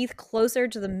found that teeth closer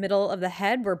to the middle of the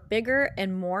head were bigger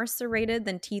and more serrated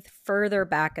than teeth further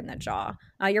back in the jaw.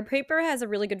 Your paper has a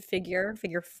really good figure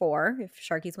 4, if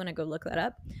Sharkies want to go look that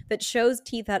up, that shows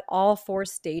teeth at all 4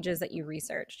 stages that you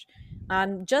researched.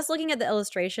 Just looking at the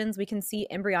illustrations, we can see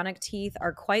embryonic teeth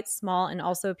are quite small and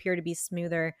also appear to be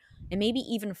smoother and maybe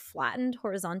even flattened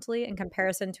horizontally in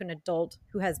comparison to an adult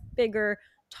who has bigger,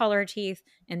 taller teeth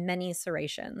and many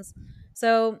serrations.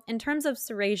 So, in terms of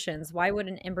serrations, why would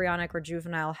an embryonic or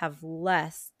juvenile have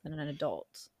less than an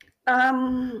adult?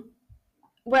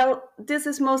 Well, this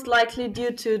is most likely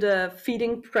due to the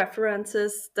feeding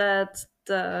preferences that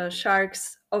the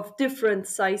sharks of different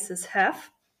sizes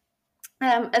have.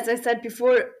 As I said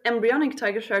before, embryonic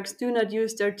tiger sharks do not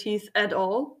use their teeth at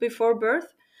all before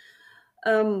birth.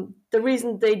 The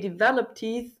reason they develop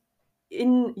teeth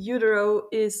in utero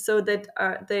is so that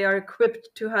they are equipped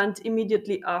to hunt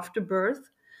immediately after birth.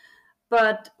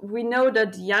 But we know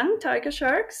that young tiger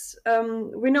sharks,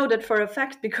 we know that for a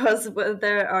fact because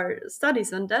there are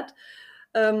studies on that,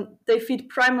 they feed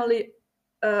primarily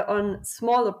on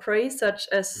smaller prey such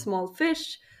as small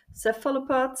fish,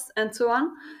 cephalopods, and so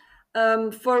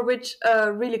on, for which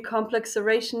really complex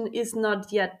serration is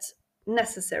not yet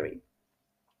necessary.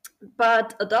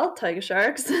 But adult tiger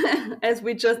sharks, as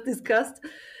we just discussed,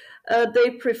 they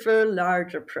prefer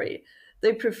larger prey.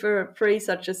 They prefer prey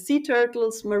such as sea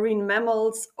turtles, marine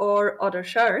mammals, or other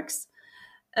sharks.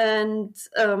 And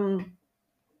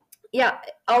yeah,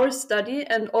 our study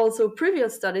and also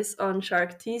previous studies on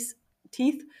shark teeth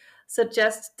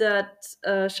suggest that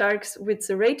sharks with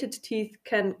serrated teeth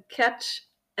can catch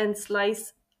and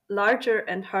slice larger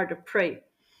and harder prey.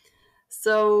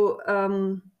 So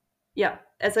yeah,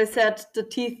 as I said, the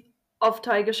teeth of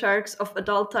tiger sharks, of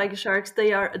adult tiger sharks,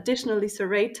 they are additionally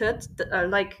serrated.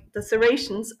 Like the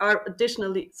serrations are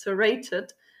additionally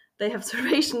serrated. They have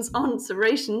serrations on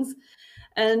serrations,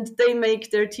 and they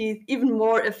make their teeth even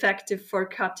more effective for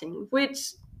cutting,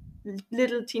 which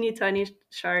little teeny tiny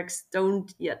sharks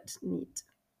don't yet need.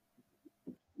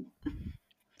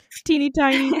 Teeny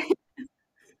tiny.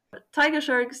 Tiger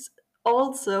sharks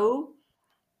also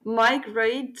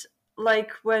migrate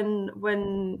like when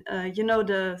you know,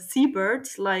 the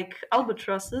seabirds like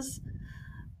albatrosses,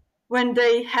 when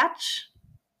they hatch,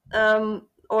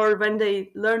 or when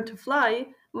they learn to fly,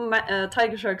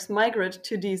 tiger sharks migrate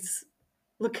to these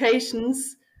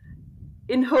locations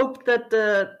in hope that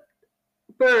the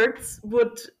birds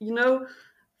would, you know,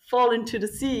 fall into the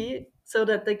sea so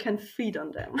that they can feed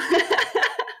on them.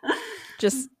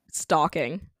 Just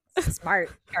stalking. Smart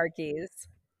sharkies.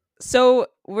 So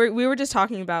we were just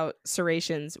talking about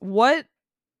serrations. What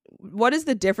is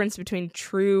the difference between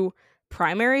true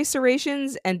primary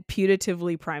serrations and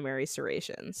putatively primary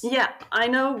serrations? Yeah, I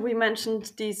know we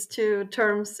mentioned these two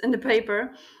terms in the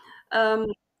paper.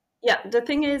 Yeah, the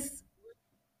thing is,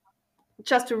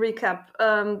 just to recap,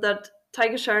 that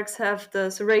tiger sharks have the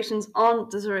serrations on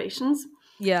the serrations.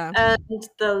 Yeah. And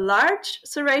the large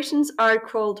serrations are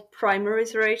called primary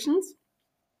serrations,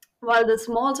 while the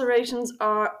small serrations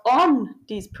are on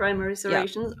these primary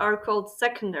serrations are called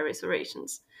secondary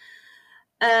serrations.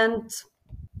 And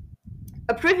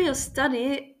a previous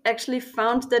study actually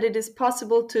found that it is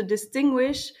possible to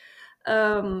distinguish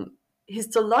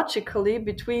histologically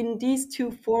between these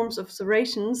two forms of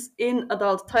serrations in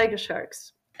adult tiger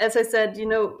sharks. As I said, you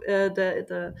know,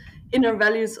 the inner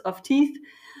values of teeth.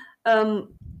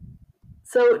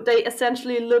 So they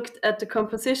essentially looked at the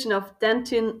composition of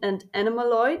dentin and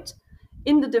animaloid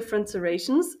in the different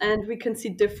serrations, and we can see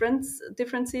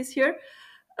differences here.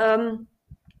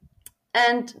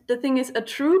 And the thing is, a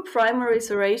true primary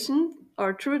serration,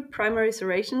 or true primary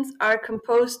serrations, are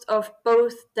composed of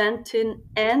both dentin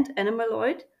and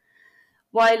animaloid,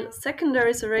 while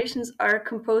secondary serrations are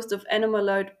composed of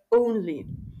animaloid only.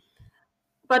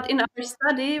 But in our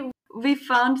study, we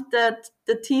found that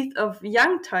the teeth of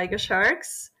young tiger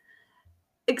sharks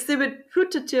exhibit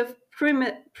putative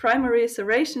primary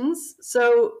serrations.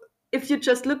 So if you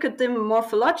just look at them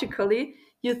morphologically,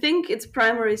 you think it's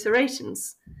primary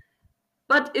serrations.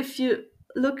 But if you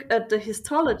look at the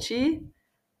histology,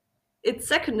 it's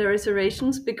secondary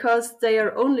serrations because they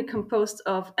are only composed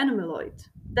of animaloid.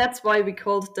 That's why we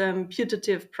called them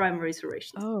putative primary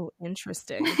serrations. Oh,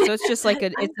 interesting. So it's just like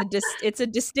it's a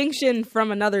distinction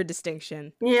from another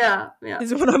distinction. Yeah.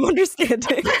 Is what I'm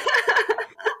understanding.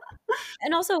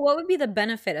 And also, what would be the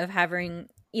benefit of having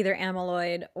either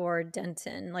amyloid or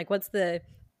dentin? Like, what's the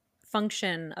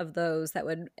function of those that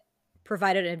would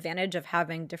provide an advantage of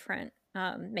having different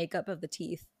makeup of the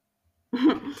teeth?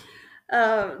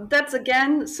 That's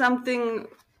again something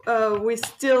we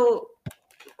still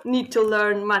need to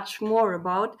learn much more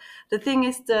about. The thing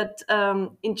is that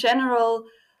in general,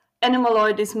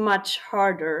 animaloid is much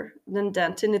harder than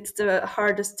dentin. It's the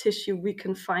hardest tissue we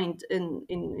can find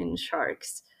in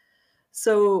sharks.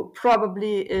 So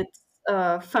probably it's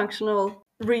a functional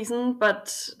reason,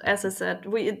 but as I said,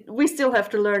 we still have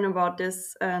to learn about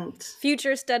this, and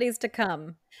future studies to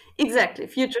come. Exactly,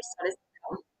 future studies to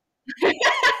come.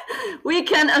 We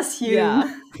can assume.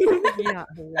 Yeah, I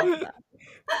love that.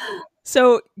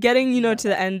 So getting, to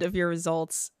the end of your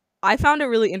results, I found it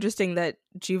really interesting that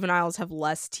juveniles have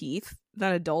less teeth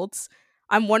than adults.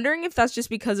 I'm wondering if that's just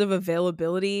because of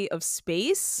availability of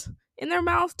space in their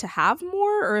mouth to have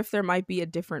more, or if there might be a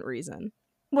different reason.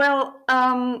 Well,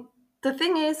 the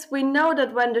thing is, we know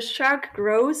that when the shark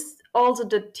grows, also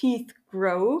the teeth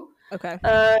grow. Okay.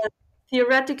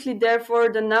 Theoretically, therefore,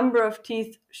 the number of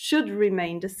teeth should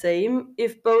remain the same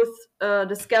if both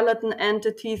the skeleton and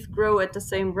the teeth grow at the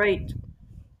same rate.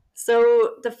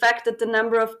 So the fact that the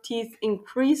number of teeth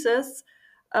increases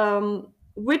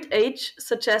with age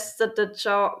suggests that the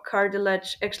jaw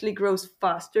cartilage actually grows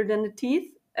faster than the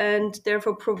teeth and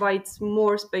therefore provides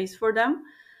more space for them.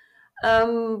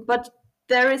 But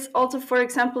there is also, for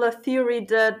example, a theory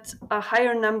that a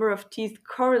higher number of teeth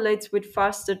correlates with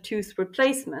faster tooth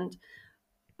replacement.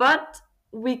 But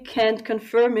we can't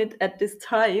confirm it at this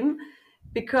time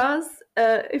because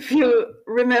if you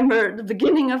remember the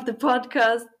beginning of the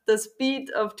podcast, the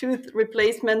speed of tooth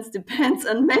replacements depends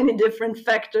on many different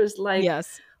factors, like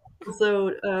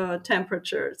also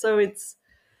temperature. So it's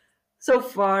so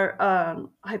far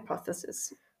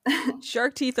hypothesis.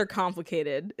 Shark teeth are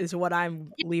complicated, is what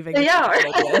I'm leaving. They are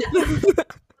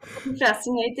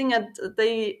fascinating, and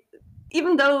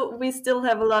even though we still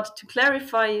have a lot to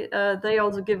clarify, they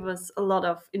also give us a lot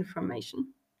of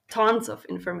information. Tons of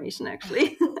information,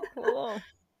 actually. Cool.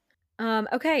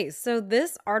 Okay, so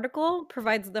this article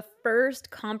provides the first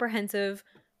comprehensive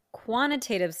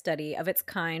quantitative study of its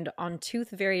kind on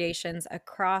tooth variations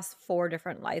across 4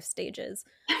 different life stages.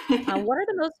 What are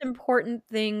the most important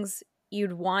things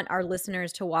you'd want our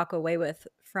listeners to walk away with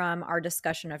from our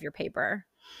discussion of your paper?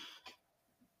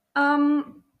 Well,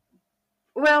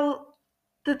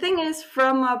 the thing is,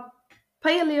 from a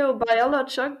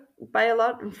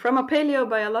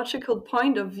paleobiological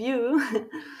point of view,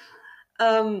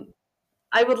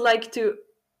 I would like to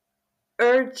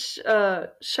urge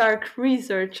shark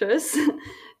researchers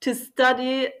to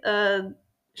study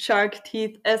shark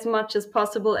teeth as much as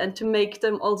possible and to make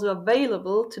them also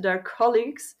available to their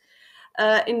colleagues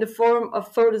in the form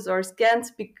of photos or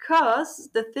scans, because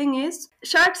the thing is,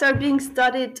 sharks are being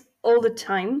studied all the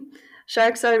time.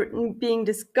 Sharks are being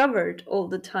discovered all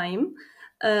the time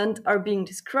and are being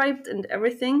described and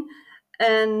everything.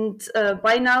 And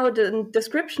by now, the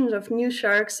descriptions of new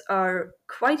sharks are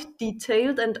quite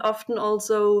detailed, and often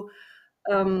also,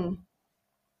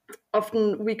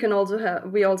 often we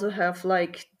also have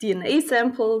like DNA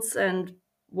samples and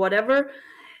whatever.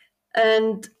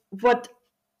 And what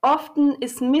often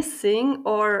is missing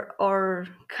or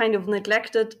kind of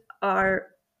neglected are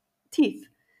teeth.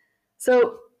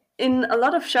 So in a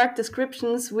lot of shark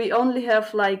descriptions, we only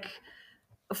have like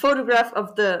a photograph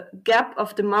of the gap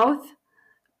of the mouth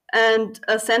and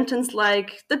a sentence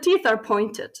like the teeth are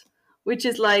pointed, which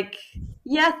is like,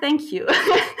 yeah, thank you.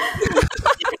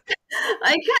 I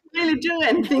can't really do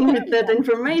anything with that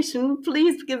information.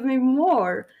 Please give me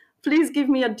more. Please give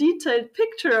me a detailed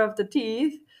picture of the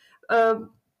teeth,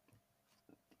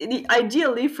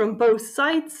 ideally from both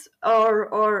sides,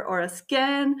 or a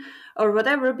scan or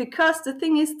whatever. Because the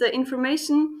thing is, the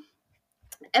information,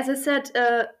 as I said,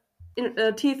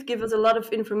 teeth give us a lot of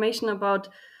information about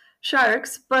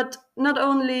sharks, but not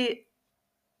only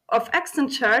of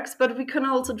extant sharks, but we can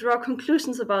also draw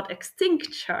conclusions about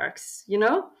extinct sharks,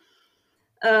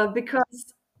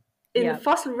 because in the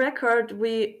fossil record,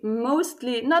 we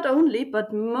mostly, not only,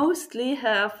 but mostly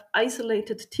have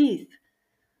isolated teeth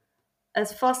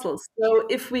as fossils. So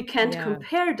if we can't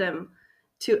compare them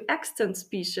to extant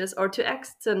species or to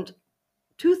extant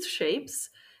tooth shapes,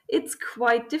 it's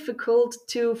quite difficult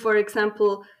to, for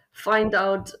example, find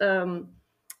out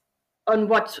on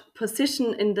what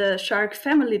position in the shark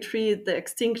family tree the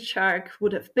extinct shark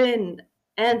would have been,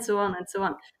 and so on and so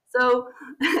on. So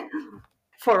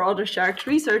for other shark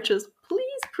researchers,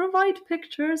 please provide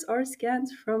pictures or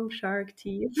scans from shark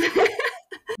teeth.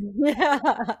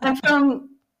 And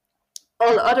from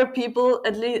all other people,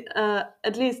 at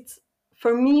least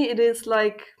for me, it is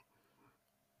like,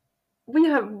 we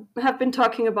have been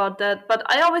talking about that, but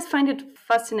I always find it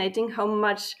fascinating how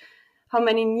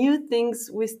many new things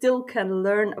we still can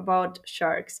learn about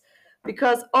sharks.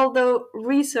 Because although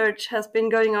research has been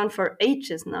going on for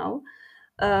ages now,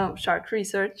 shark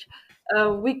research,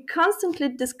 we constantly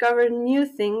discover new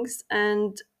things,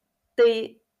 and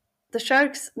the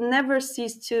sharks never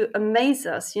cease to amaze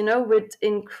us, with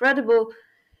incredible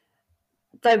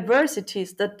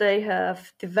diversities that they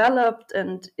have developed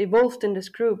and evolved in this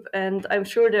group. And I'm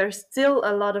sure there's still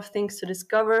a lot of things to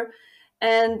discover.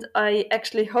 And I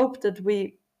actually hope that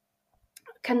we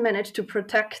can manage to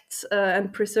protect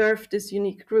and preserve this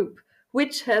unique group,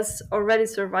 which has already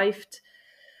survived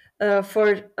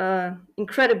for an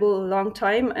incredible long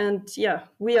time. And yeah,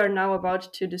 we are now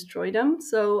about to destroy them.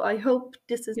 So I hope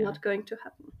this is not going to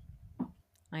happen.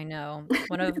 I know.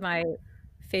 One of my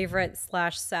favorite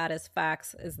 / saddest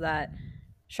facts is that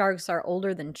sharks are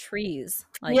older than trees.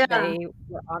 Like they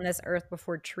were on this earth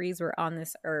before trees were on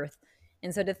this earth.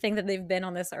 And so to think that they've been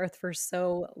on this earth for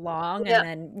so long and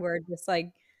then we're just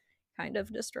like kind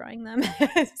of destroying them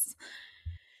is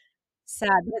sad.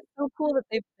 But it's so cool that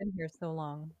they've been here so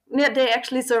long. Yeah, they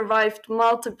actually survived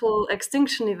multiple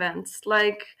extinction events.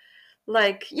 Like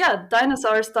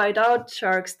dinosaurs died out,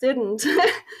 sharks didn't.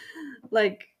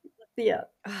 They're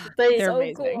so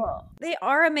amazing. Cool. They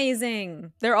are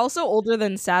amazing. They're also older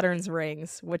than Saturn's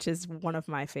rings, which is one of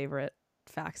my favorite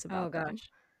facts about them.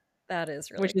 That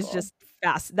is really which cool. is just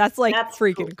fast. That's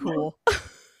freaking cool.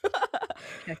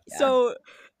 So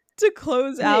to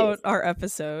close out our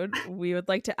episode, we would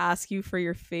like to ask you for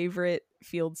your favorite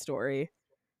field story.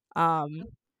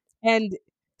 And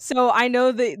so I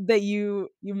know that you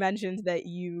mentioned that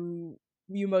you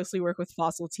mostly work with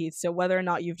fossil teeth, so whether or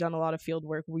not you've done a lot of field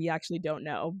work, we actually don't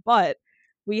know. But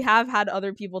we have had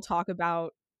other people talk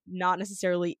about, not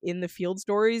necessarily in the field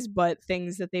stories, but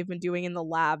things that they've been doing in the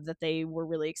lab that they were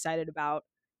really excited about.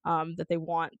 that they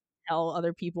want to tell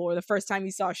other people, or the first time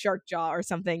you saw a shark jaw or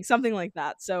something like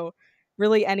that. So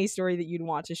really any story that you'd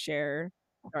want to share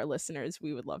with our listeners,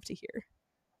 we would love to hear.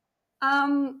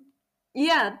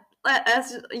 Yeah,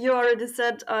 as you already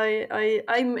said,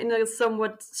 I'm in a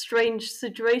somewhat strange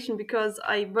situation because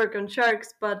I work on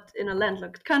sharks, but in a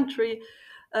landlocked country.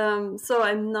 So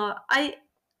I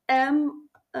am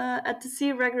at the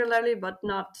sea regularly, but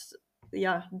not,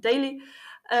 daily.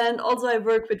 And also I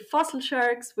work with fossil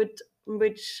sharks, with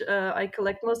which I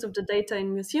collect most of the data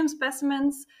in museum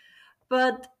specimens.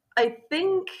 But I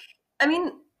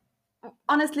mean,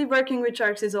 honestly, working with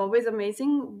sharks is always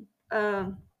amazing.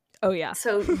 Oh yeah.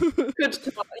 So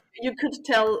you could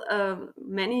tell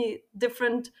many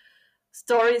different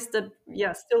stories that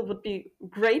still would be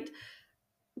great.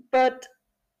 But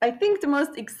I think the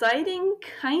most exciting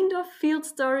kind of field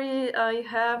story I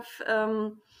have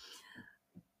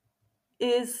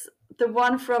is the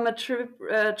one from a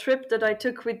trip that I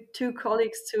took with two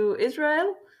colleagues to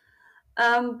Israel.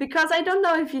 Because I don't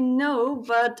know if you know,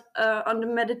 but on the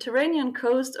Mediterranean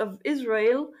coast of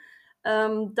Israel,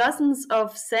 dozens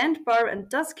of sandbar and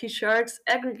dusky sharks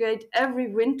aggregate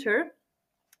every winter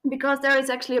because there is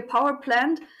actually a power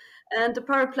plant, and the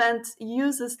power plant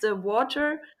uses the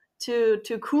water to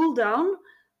cool down,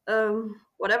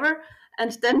 whatever,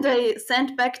 and then they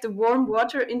send back the warm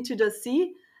water into the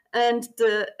sea. And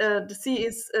the sea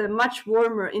is much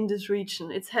warmer in this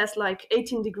region. It has like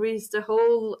 18 degrees the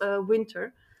whole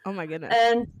winter. Oh my goodness.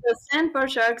 And the sandbar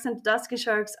sharks and dusky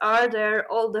sharks are there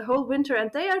all the whole winter,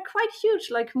 and they are quite huge,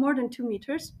 like more than 2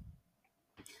 meters.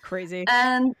 Crazy.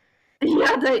 And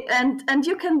and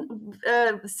you can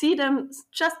see them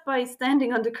just by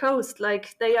standing on the coast.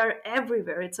 Like, they are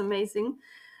everywhere. It's amazing.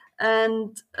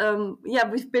 And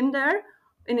we've been there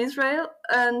in Israel,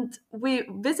 and we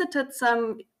visited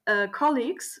some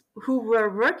colleagues who were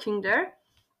working there.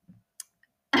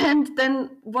 And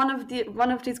then one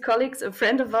of these colleagues, a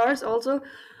friend of ours also,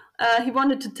 he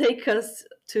wanted to take us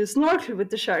to snorkel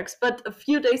with the sharks. But a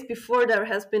few days before, there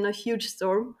has been a huge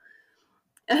storm.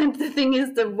 And the thing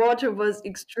is, the water was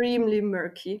extremely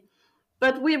murky.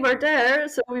 But we were there,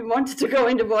 so we wanted to go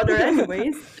in the water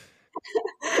anyways.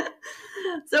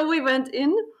 So we went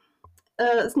in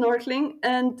snorkeling,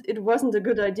 and it wasn't a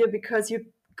good idea because you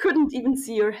couldn't even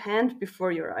see your hand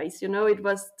before your eyes. It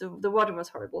was the water was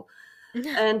horrible.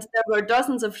 And there were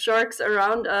dozens of sharks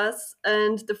around us,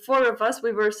 and the four of us,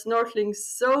 we were snorkeling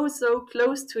so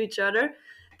close to each other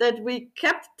that we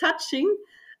kept touching.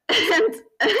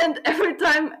 And every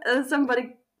time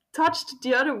somebody touched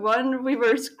the other one, we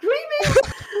were screaming.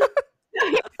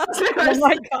 Oh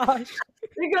my gosh.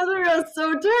 Because we were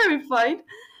so terrified.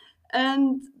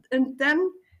 And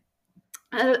then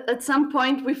at some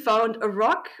point we found a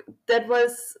rock that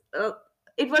was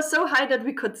it was so high that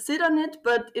we could sit on it,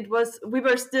 but we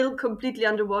were still completely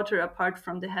underwater apart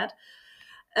from the head.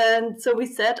 And so we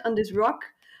sat on this rock,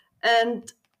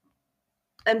 and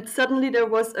suddenly there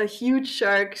was a huge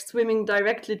shark swimming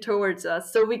directly towards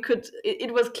us. So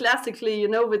it was classically,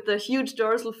 with the huge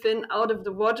dorsal fin out of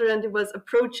the water, and it was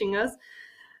approaching us.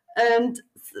 And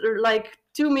like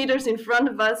 2 meters in front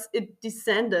of us, it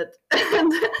descended.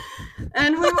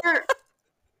 and we were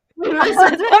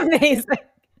That's amazing.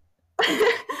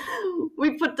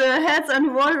 We put the heads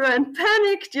underwater and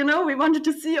panicked, we wanted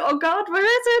to see, oh God, where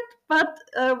is it? But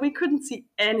we couldn't see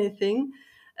anything.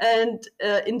 And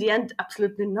in the end,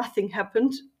 absolutely nothing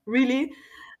happened, really.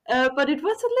 But it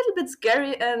was a little bit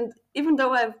scary. And even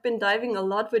though I've been diving a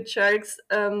lot with sharks,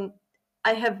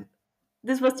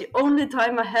 this was the only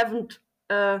time I haven't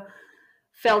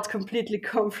felt completely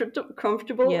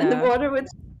comfortable in the water with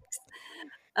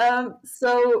sharks.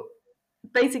 So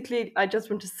basically, I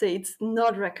just want to say it's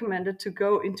not recommended to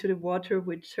go into the water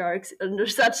with sharks under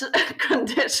such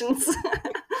conditions.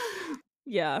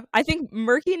 Yeah, I think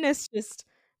murky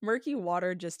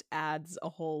water just adds a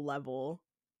whole level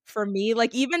for me.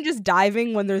 Like, even just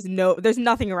diving when there's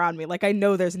nothing around me. Like, I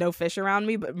know there's no fish around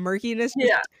me, but murkiness,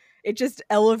 it just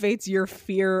elevates your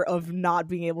fear of not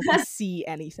being able to see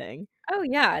anything. Oh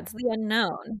yeah, it's the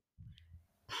unknown.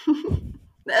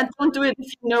 And don't do it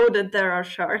if you know that there are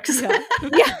sharks.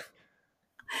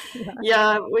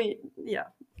 Yeah.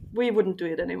 We wouldn't do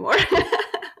it anymore.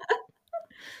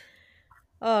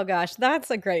 Oh gosh, that's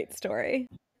a great story.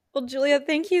 Well, Julia,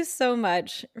 thank you so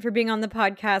much for being on the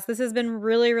podcast. This has been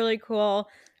really, really cool.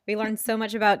 We learned so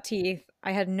much about teeth.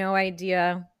 I had no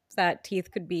idea that teeth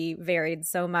could be varied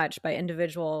so much by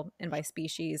individual and by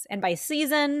species and by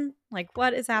season. Like,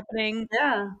 what is happening?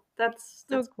 Yeah, that's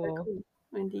so cool.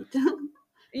 Indeed.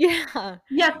 Yeah.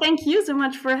 Yeah, thank you so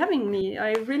much for having me.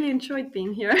 I really enjoyed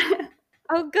being here.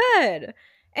 Oh, good.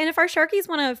 And if our Sharkies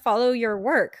want to follow your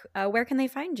work, where can they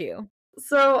find you?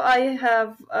 So I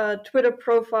have a Twitter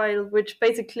profile, which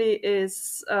basically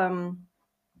is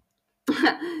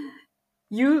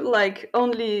you, like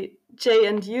only J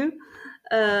and U,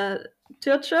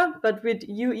 Türkçe, but with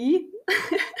UE.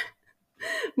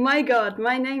 My God,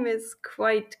 my name is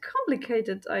quite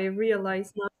complicated, I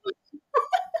realize now.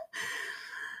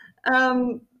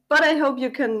 But I hope you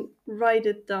can write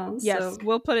it down. Yes, so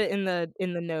we'll put it in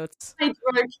the notes. it might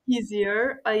work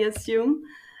easier, I assume.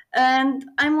 And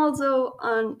I'm also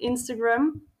on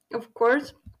Instagram, of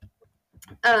course,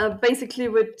 basically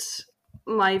with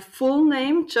my full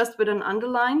name, just with an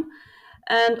underline,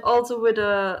 and also with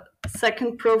a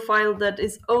second profile that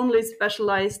is only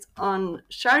specialized on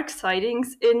shark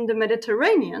sightings in the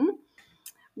Mediterranean,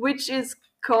 which is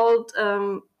called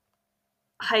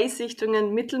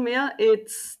Haissichtungen Mittelmeer.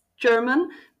 It's German,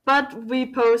 but we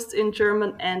post in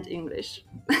German and English.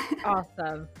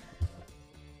 Awesome.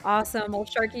 Awesome. Well,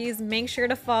 Sharkies, make sure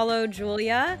to follow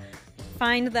Julia.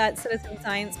 Find that Citizen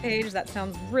Science page. That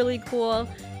sounds really cool.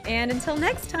 And until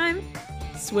next time,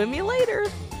 Swim you later.